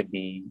facilities could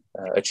be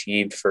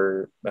achieved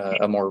for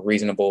a more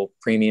reasonable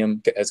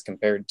premium as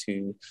compared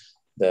to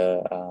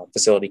the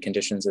facility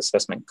conditions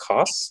assessment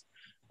costs.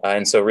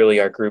 And so really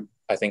our group,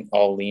 I think,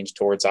 all leans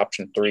towards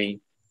option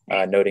 3,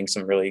 noting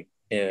some really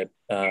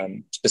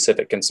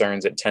specific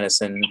concerns at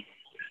Tennyson,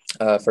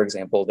 for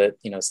example, that,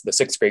 the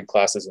 6th grade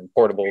classes in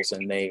portables,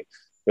 and they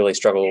really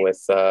struggle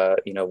with,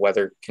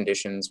 weather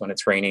conditions when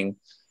it's raining,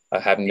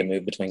 having to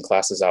move between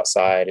classes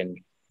outside, and,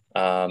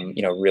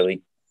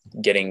 really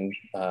getting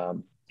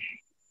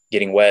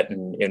wet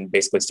and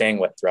basically staying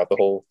wet throughout the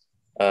whole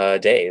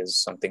day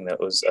is something that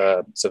was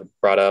sort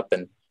of brought up.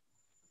 And,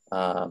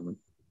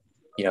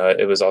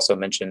 it was also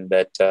mentioned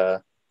that,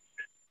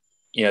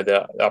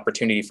 the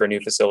opportunity for new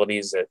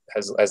facilities that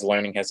as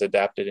learning has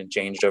adapted and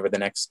changed over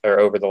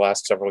the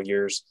last several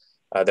years,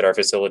 that our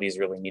facilities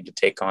really need to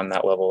take on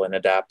that level and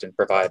adapt and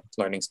provide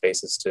learning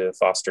spaces to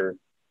foster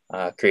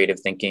creative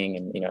thinking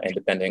and,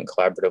 independent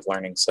collaborative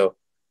learning. So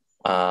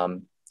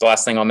the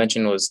last thing I'll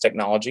mention was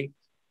technology.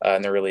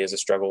 And there really is a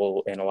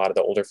struggle in a lot of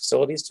the older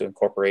facilities to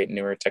incorporate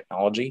newer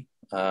technology.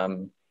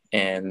 And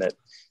that,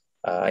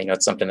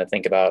 it's something to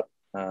think about,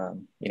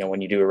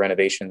 when you do a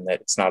renovation, that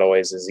it's not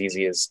always as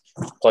easy as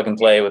plug and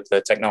play with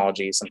the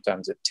technology.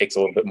 Sometimes it takes a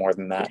little bit more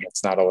than that, and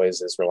it's not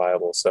always as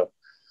reliable. So,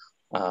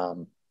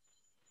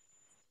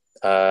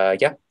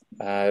 it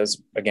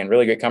was, again,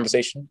 really great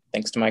conversation.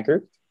 Thanks to my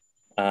group.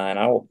 And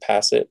I will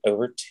pass it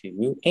over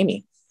to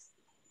Amy.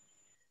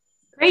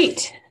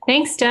 Great.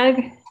 Thanks,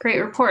 Doug. Great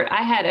report.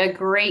 I had a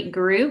great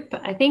group.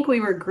 I think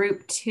we were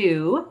group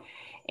 2,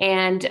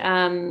 and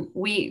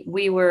we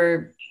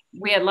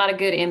had a lot of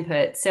good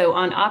input. So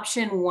on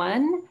option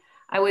 1,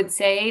 I would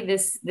say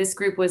this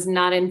group was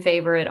not in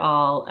favor at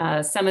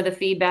all. Some of the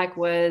feedback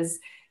was,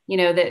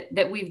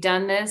 that we've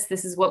done this.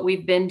 This is what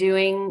we've been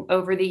doing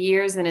over the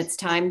years, and it's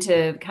time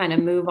to kind of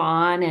move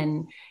on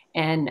and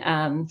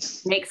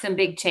make some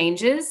big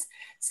changes.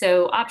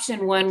 So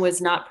option 1 was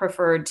not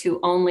preferred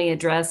to only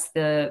address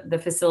the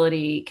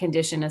facility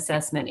condition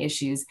assessment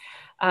issues.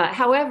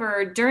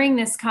 However, during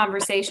this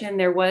conversation,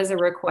 there was a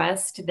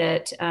request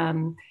that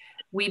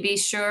we be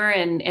sure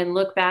and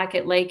look back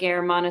at Lake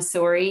Air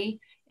Montessori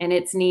and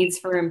its needs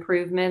for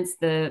improvements,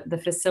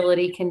 the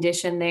facility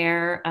condition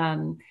there.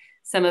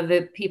 Some of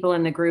the people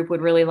in the group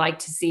would really like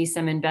to see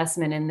some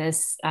investment in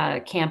this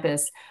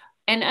campus,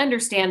 and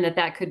understand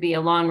that could be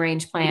a long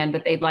range plan,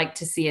 but they'd like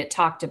to see it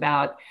talked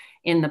about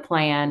in the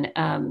plan.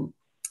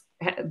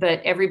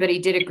 but everybody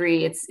did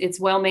agree it's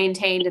well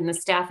maintained and the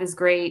staff is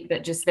great,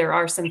 but just there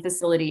are some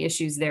facility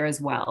issues there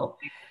as well.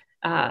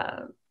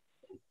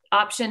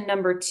 Option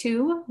number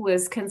 2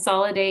 was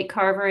consolidate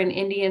Carver and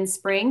Indian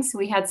Springs.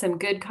 We had some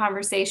good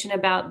conversation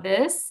about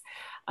this.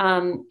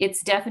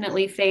 It's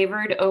definitely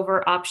favored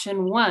over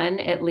option 1,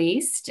 at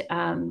least.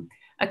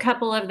 A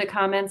couple of the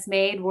comments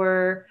made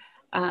were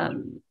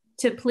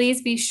to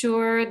please be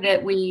sure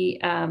that we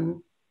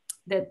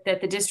that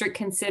the district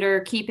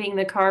consider keeping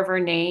the Carver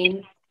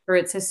name for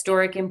its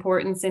historic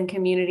importance and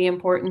community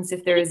importance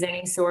if there is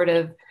any sort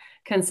of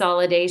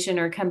consolidation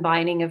or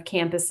combining of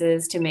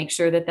campuses, to make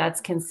sure that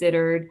that's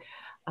considered.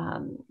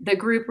 The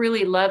group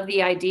really loved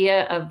the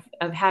idea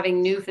of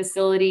having new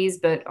facilities,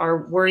 but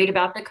are worried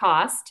about the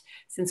cost,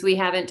 since we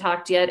haven't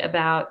talked yet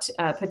about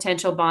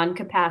potential bond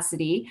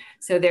capacity.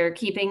 So they're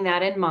keeping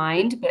that in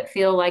mind, but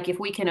feel like if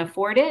we can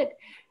afford it,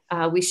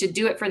 we should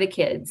do it for the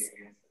kids.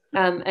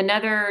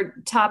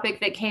 Another topic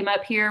that came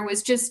up here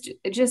was just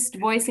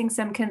voicing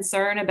some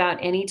concern about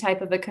any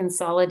type of a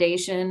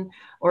consolidation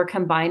or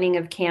combining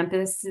of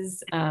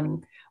campuses.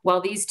 While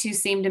these two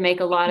seem to make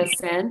a lot of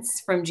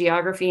sense from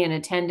geography and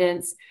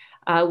attendance,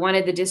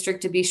 wanted the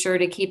district to be sure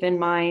to keep in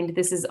mind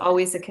this is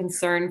always a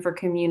concern for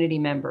community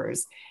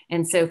members.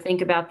 And so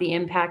think about the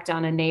impact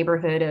on a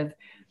neighborhood of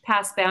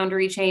past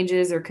boundary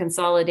changes or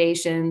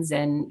consolidations,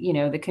 and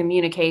the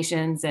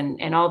communications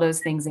and all those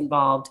things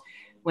involved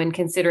when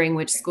considering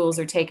which schools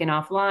are taken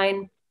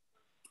offline.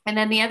 And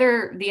then the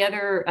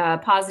other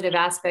positive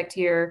aspect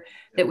here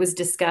that was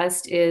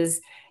discussed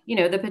is,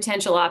 the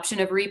potential option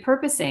of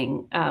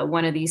repurposing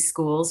one of these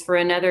schools for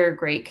another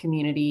great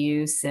community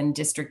use and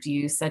district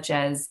use, such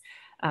as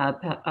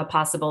a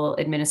possible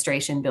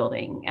administration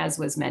building, as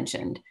was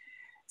mentioned.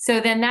 So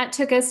then that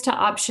took us to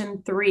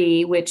option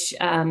 3, which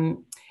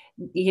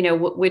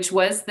which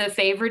was the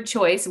favored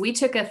choice. We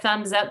took a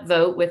thumbs up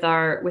vote with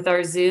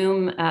our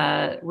Zoom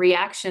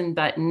reaction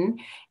button,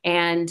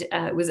 and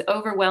it was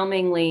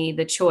overwhelmingly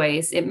the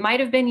choice. It might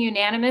have been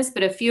unanimous,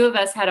 but a few of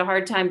us had a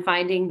hard time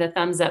finding the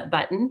thumbs up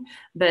button,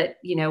 but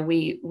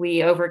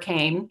we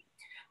overcame.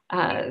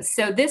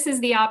 So this is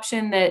the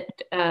option that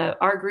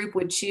our group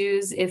would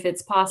choose if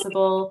it's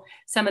possible.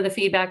 Some of the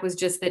feedback was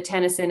just that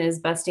Tennyson is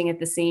busting at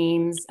the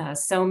seams.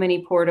 So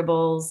many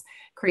portables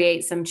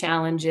create some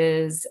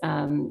challenges,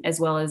 as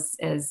well as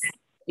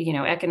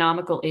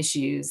economical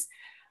issues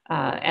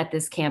at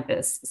this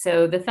campus.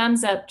 So the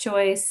thumbs up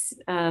choice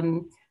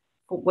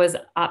was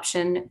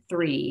option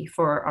 3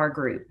 for our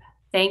group.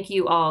 Thank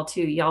you all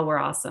too. Y'all were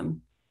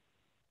awesome.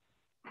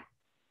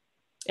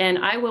 And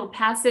I will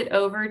pass it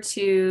over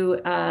to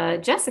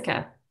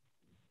Jessica.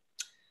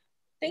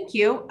 Thank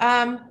you.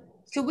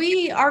 So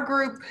our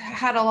group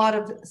had a lot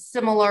of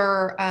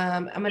similar,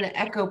 I'm going to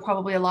echo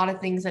probably a lot of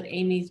things that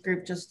Amy's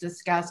group just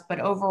discussed, but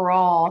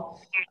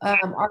overall,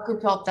 our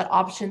group felt that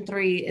option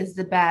 3 is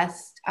the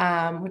best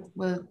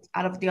with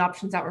out of the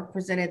options that were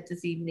presented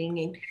this evening.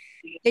 And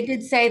they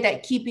did say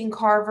that keeping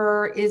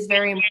Carver is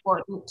very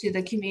important to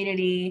the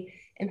community,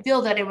 and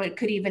feel that it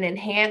could even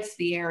enhance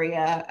the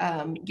area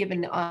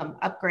given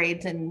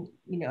upgrades and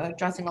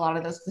addressing a lot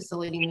of those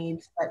facility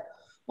needs. But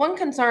one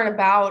concern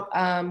about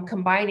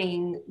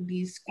combining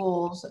these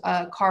schools,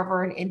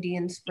 Carver and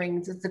Indian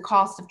Springs, is the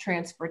cost of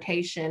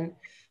transportation,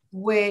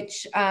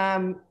 which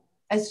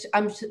as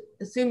I'm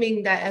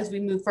assuming that as we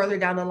move further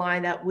down the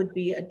line, that would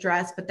be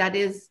addressed, but that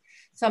is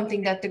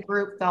something that the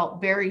group felt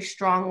very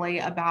strongly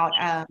about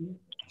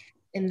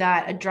in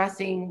that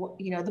addressing,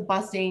 the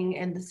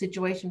busing and the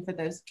situation for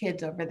those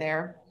kids over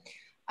there.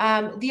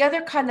 The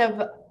other kind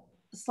of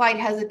slight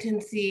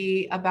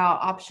hesitancy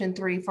about option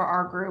 3 for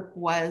our group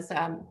was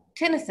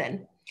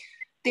Tennyson.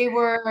 They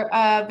were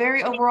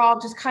very overall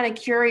just kind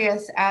of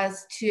curious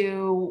as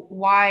to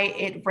why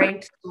it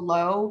ranked so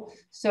low.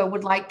 So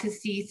would like to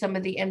see some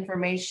of the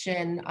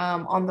information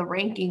on the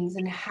rankings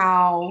and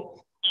how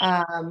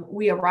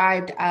we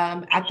arrived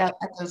at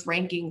those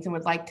rankings, and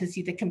would like to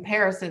see the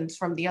comparisons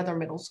from the other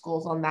middle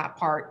schools on that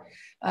part.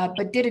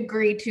 But did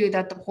agree too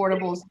that the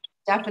portables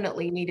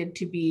definitely needed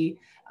to be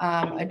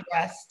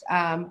addressed.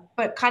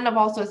 But kind of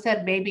also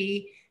said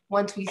maybe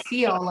once we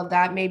see all of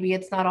that, maybe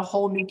it's not a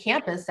whole new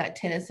campus that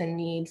Tennyson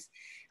needs.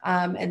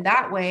 And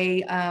that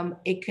way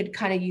it could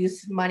kind of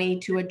use money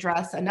to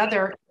address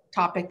another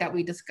topic that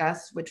we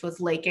discussed, which was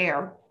Lake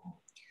Air.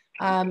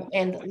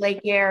 And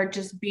Lake Air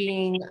just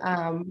being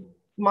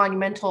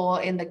monumental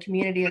in the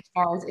community as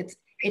far as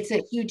it's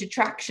a huge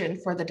attraction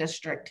for the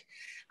district.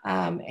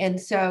 And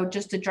so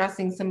just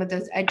addressing some of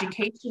those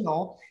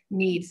educational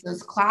needs,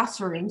 those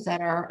classrooms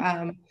that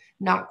are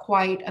not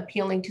quite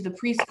appealing to the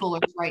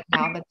preschoolers right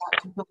now, that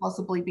could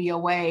possibly be a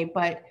way.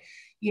 But,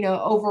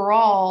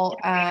 overall,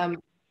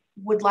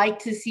 would like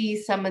to see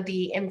some of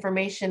the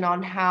information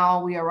on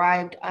how we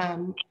arrived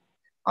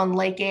on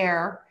Lake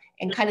Air,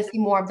 and kind of see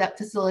more of that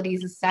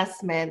facilities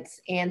assessments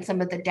and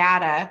some of the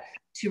data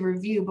to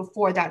review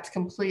before that's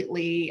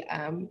completely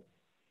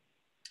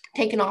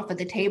taken off of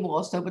the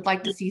table. So would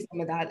like to see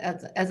some of that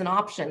as an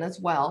option as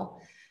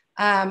well.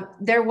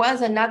 There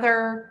was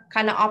another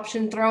kind of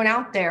option thrown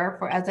out there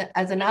for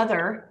as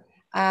another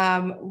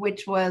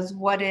which was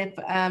what if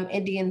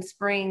Indian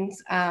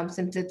Springs,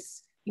 since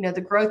it's, you know,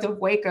 the growth of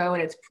Waco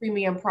and its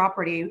premium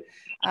property,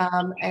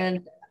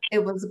 and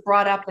it was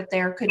brought up that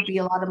there could be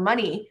a lot of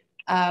money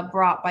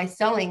brought by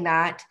selling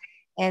that,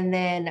 and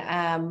then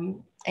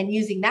and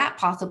using that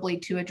possibly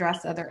to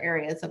address other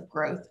areas of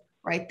growth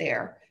right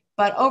there.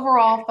 But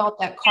overall, felt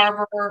that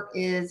Carver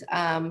is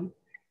a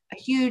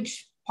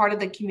huge part of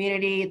the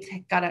community. It's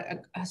got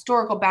a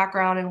historical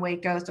background in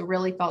Waco, so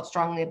really felt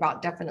strongly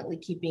about definitely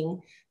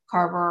keeping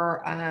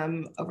Carver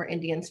over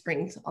Indian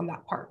Springs on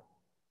that part.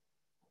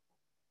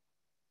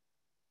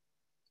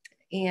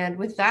 And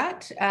with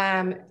that,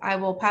 I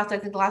will pass. I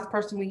think the last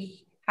person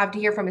we have to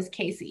hear from is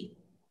Casey.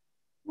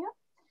 Yeah,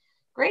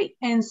 great.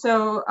 And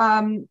so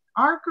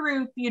our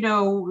group, you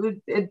know,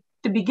 at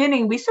the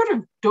beginning, we sort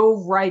of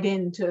dove right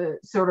into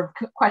sort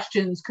of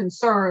questions,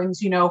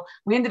 concerns. You know,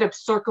 we ended up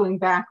circling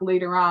back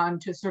later on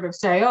to sort of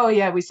say, oh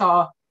yeah, we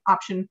saw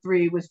option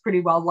 3 was pretty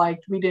well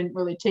liked. We didn't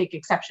really take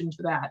exception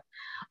to that.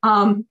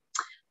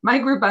 My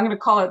group, I'm going to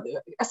call it,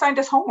 assigned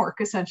us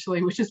homework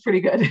essentially, which is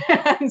pretty good.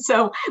 And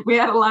so we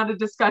had a lot of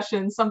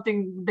discussion.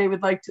 Something they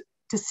would like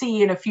to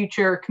see in a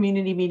future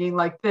community meeting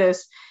like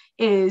this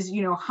is,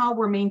 you know, how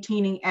we're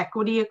maintaining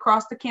equity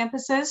across the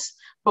campuses,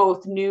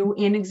 both new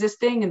and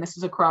existing, and this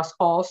is across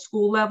all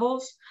school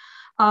levels.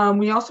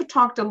 We also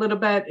talked a little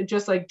bit,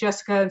 just like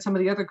Jessica and some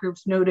of the other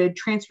groups noted,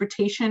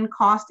 transportation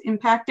cost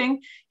impacting.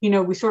 You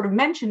know, we sort of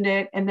mentioned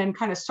it and then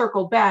kind of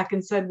circled back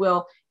and said,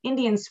 well,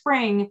 Indian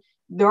Spring,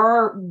 there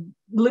are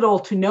little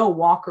to no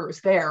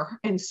walkers there.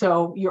 And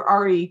so you're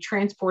already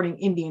transporting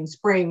Indian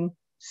Spring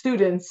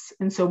students.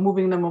 And so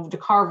moving them over to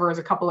Carver is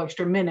a couple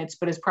extra minutes,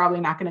 but it's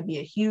probably not going to be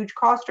a huge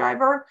cost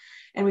driver.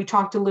 And we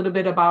talked a little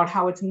bit about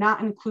how it's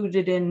not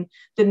included in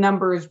the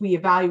numbers we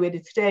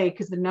evaluated today,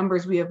 because the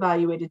numbers we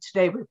evaluated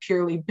today were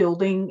purely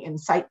building and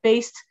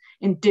site-based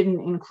and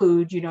didn't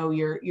include, you know,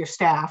 your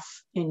staff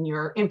and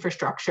your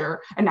infrastructure,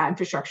 and not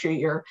infrastructure,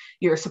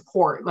 your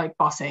support like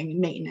busing,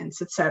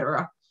 maintenance, et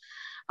cetera.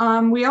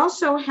 We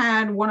also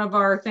had one of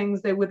our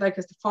things they would like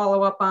us to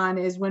follow up on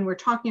is when we're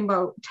talking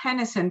about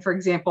Tennyson, for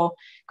example,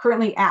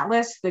 currently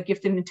Atlas, the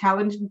Gifted and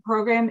Talented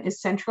program,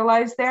 is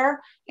centralized there,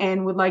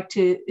 and would like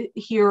to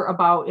hear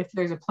about if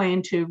there's a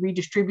plan to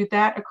redistribute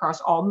that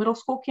across all middle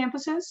school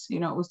campuses. You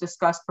know, it was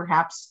discussed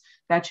perhaps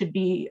that should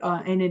be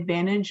an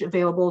advantage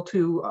available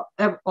to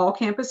all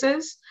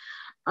campuses.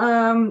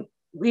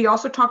 We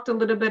also talked a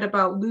little bit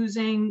about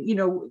losing, you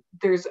know,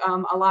 there's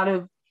a lot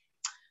of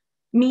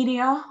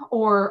media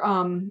or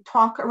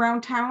talk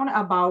around town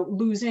about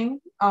losing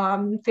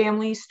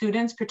families,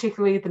 students,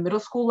 particularly at the middle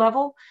school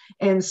level.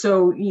 And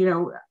so, you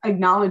know,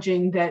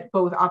 acknowledging that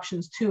both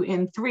options 2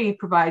 and 3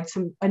 provide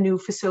a new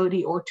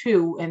facility or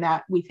 2, and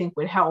that we think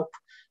would help,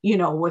 you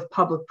know, with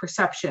public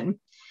perception.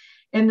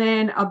 And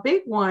then a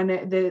big one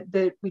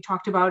that we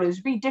talked about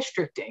is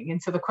redistricting.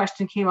 And so the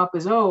question came up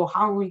is, oh,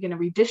 how are we going to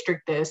redistrict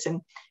this?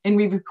 And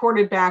we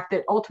reported back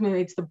that ultimately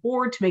it's the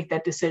board to make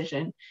that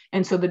decision.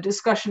 And so the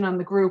discussion on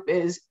the group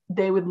is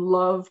they would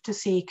love to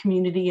see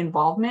community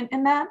involvement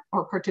in that,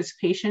 or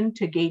participation,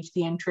 to gauge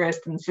the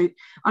interest and so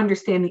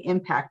understand the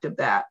impact of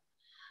that.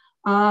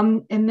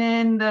 And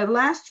then the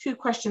last 2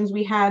 questions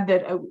we had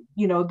that,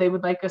 you know, they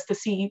would like us to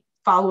see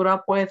followed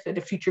up with at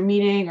a future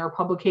meeting or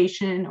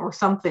publication or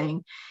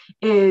something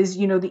is,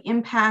 you know, the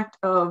impact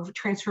of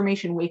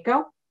Transformation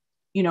Waco.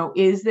 You know,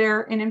 is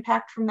there an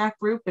impact from that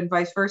group and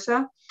vice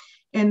versa?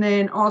 And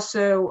then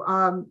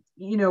also,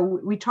 you know,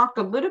 we talked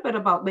a little bit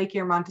about Lake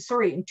Erie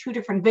Montessori in 2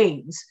 different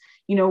veins.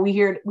 You know, we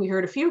heard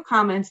a few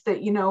comments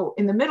that, you know,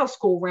 in the middle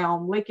school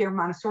realm, Lake Erie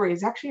Montessori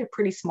is actually a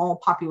pretty small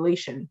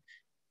population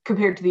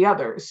compared to the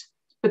others.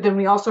 But then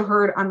we also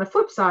heard on the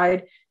flip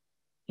side,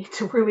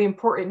 it's a really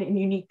important and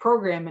unique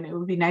program, and it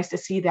would be nice to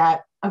see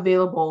that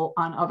available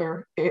in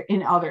other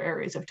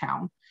areas of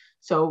town.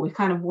 So we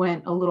kind of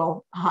went a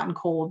little hot and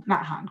cold,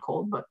 not hot and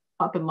cold, but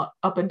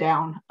up and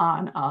down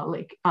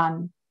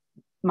on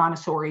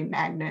Montessori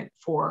Magnet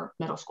for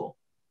middle school.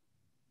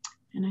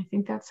 And I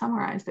think that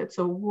summarized it.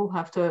 So we'll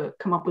have to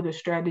come up with a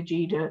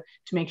strategy to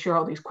make sure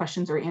all these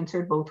questions are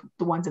answered, both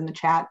the ones in the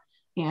chat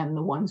and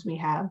the ones we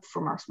have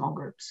from our small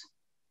groups.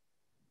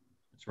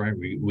 That's right.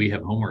 We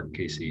have homework,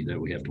 Casey, that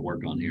we have to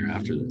work on here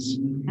after this.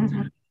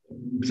 Mm-hmm.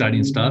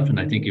 Exciting stuff. And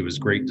I think it was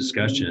great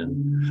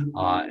discussion.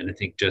 And I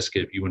think,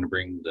 Jessica, if you want to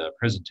bring the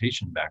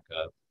presentation back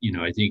up, you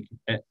know, I think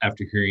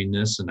after hearing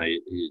this, and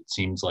it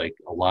seems like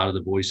a lot of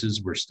the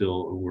voices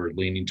were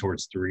leaning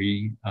towards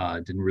 3,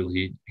 didn't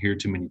really hear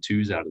too many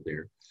 2s out of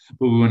there.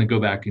 But we want to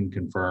go back and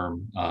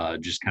confirm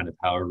just kind of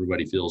how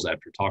everybody feels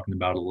after talking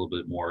about it a little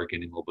bit more,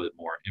 getting a little bit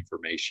more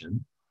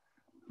information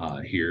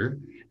here.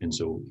 And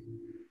so,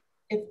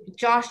 if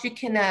Josh, you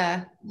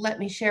can let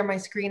me share my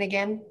screen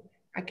again.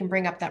 I can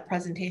bring up that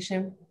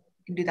presentation.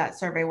 You can do that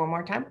survey one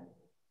more time.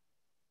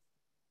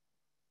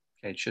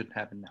 Okay, it should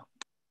happen now.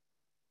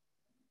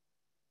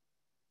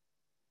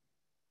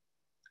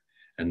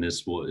 And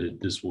this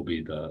will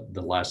be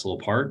the last little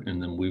part,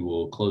 and then we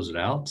will close it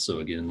out. So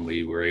again,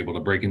 we were able to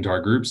break into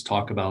our groups,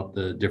 talk about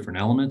the different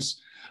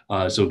elements.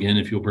 So again,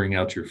 if you'll bring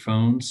out your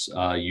phones,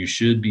 you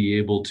should be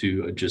able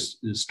to just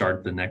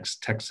start the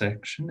next text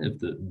section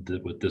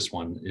if this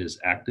one is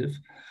active.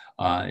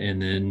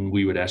 And then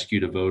we would ask you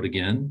to vote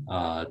again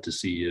to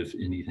see if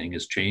anything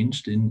has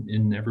changed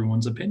in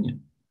everyone's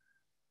opinion.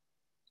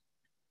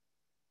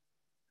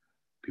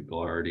 People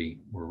already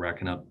were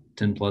racking up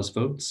 10 plus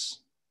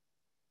votes.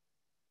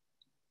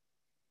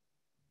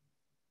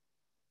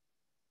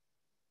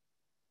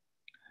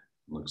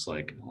 Looks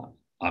like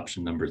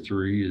option number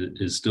 3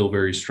 is still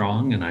very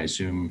strong, and I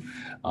assume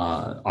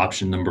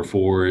option number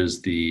 4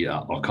 is the,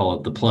 I'll call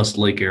it the plus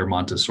Lake Air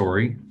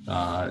Montessori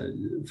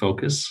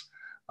focus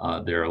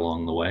there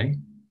along the way.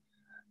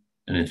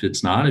 And if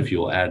it's not, if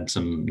you'll add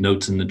some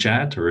notes in the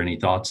chat or any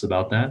thoughts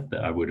about that,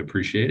 I would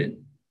appreciate it.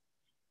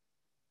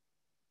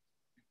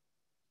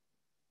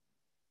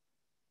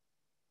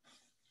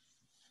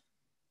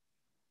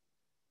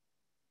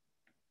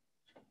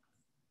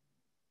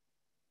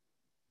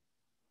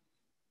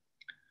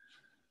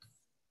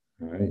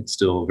 All right,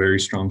 still very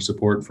strong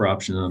support for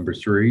option number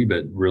 3,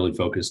 but really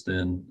focused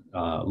in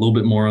a little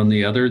bit more on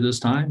the other this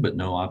time, but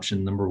no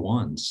option number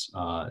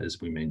 1s as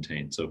we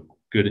maintain. So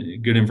good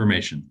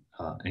information.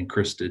 And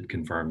Chris did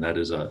confirm that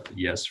is a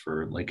yes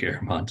for Lake Air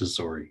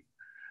Montessori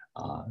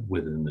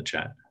within the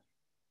chat.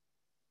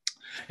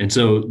 And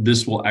so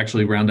this will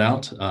actually round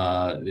out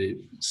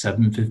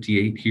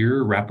 7:58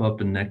 here, wrap up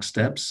and next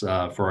steps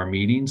for our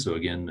meeting. So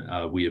again,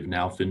 we have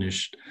now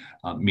finished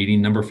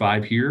meeting number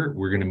 5 here.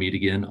 We're going to meet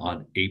again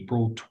on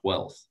April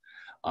 12th.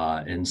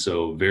 And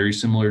so very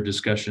similar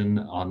discussion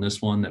on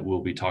this one that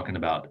we'll be talking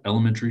about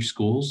elementary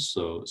schools.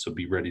 So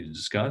be ready to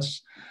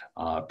discuss.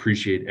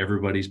 Appreciate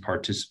everybody's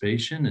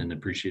participation and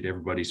appreciate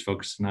everybody's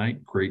focus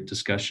tonight. Great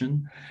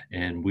discussion.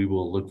 And we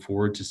will look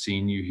forward to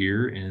seeing you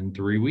here in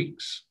 3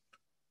 weeks.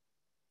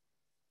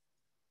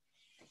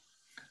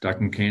 Dr.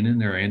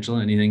 Buchanan or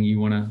Angela, anything you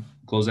want to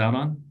close out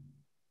on?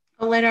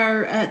 I'll let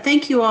our,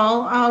 thank you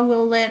all. I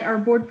will let our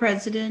board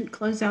president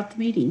close out the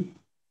meeting.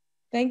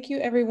 Thank you,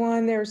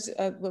 everyone. There's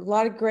a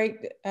lot of great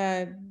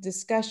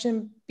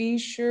discussion. Be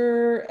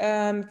sure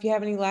if you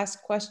have any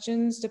last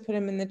questions to put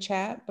them in the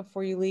chat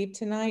before you leave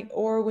tonight,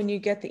 or when you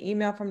get the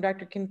email from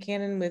Dr.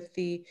 Buchanan with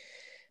the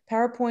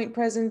PowerPoint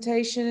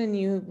presentation and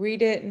you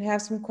read it and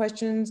have some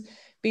questions,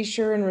 be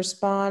sure and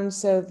respond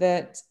so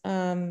that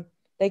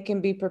they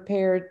can be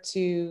prepared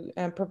to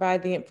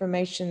provide the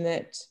information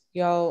that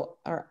y'all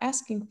are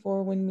asking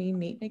for when we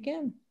meet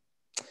again.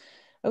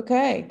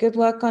 Okay, good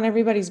luck on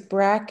everybody's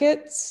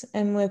brackets.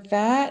 And with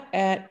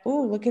that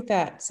oh, look at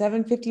that,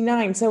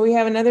 7:59. So we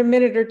have another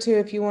minute or two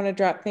if you want to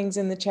drop things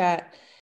in the chat.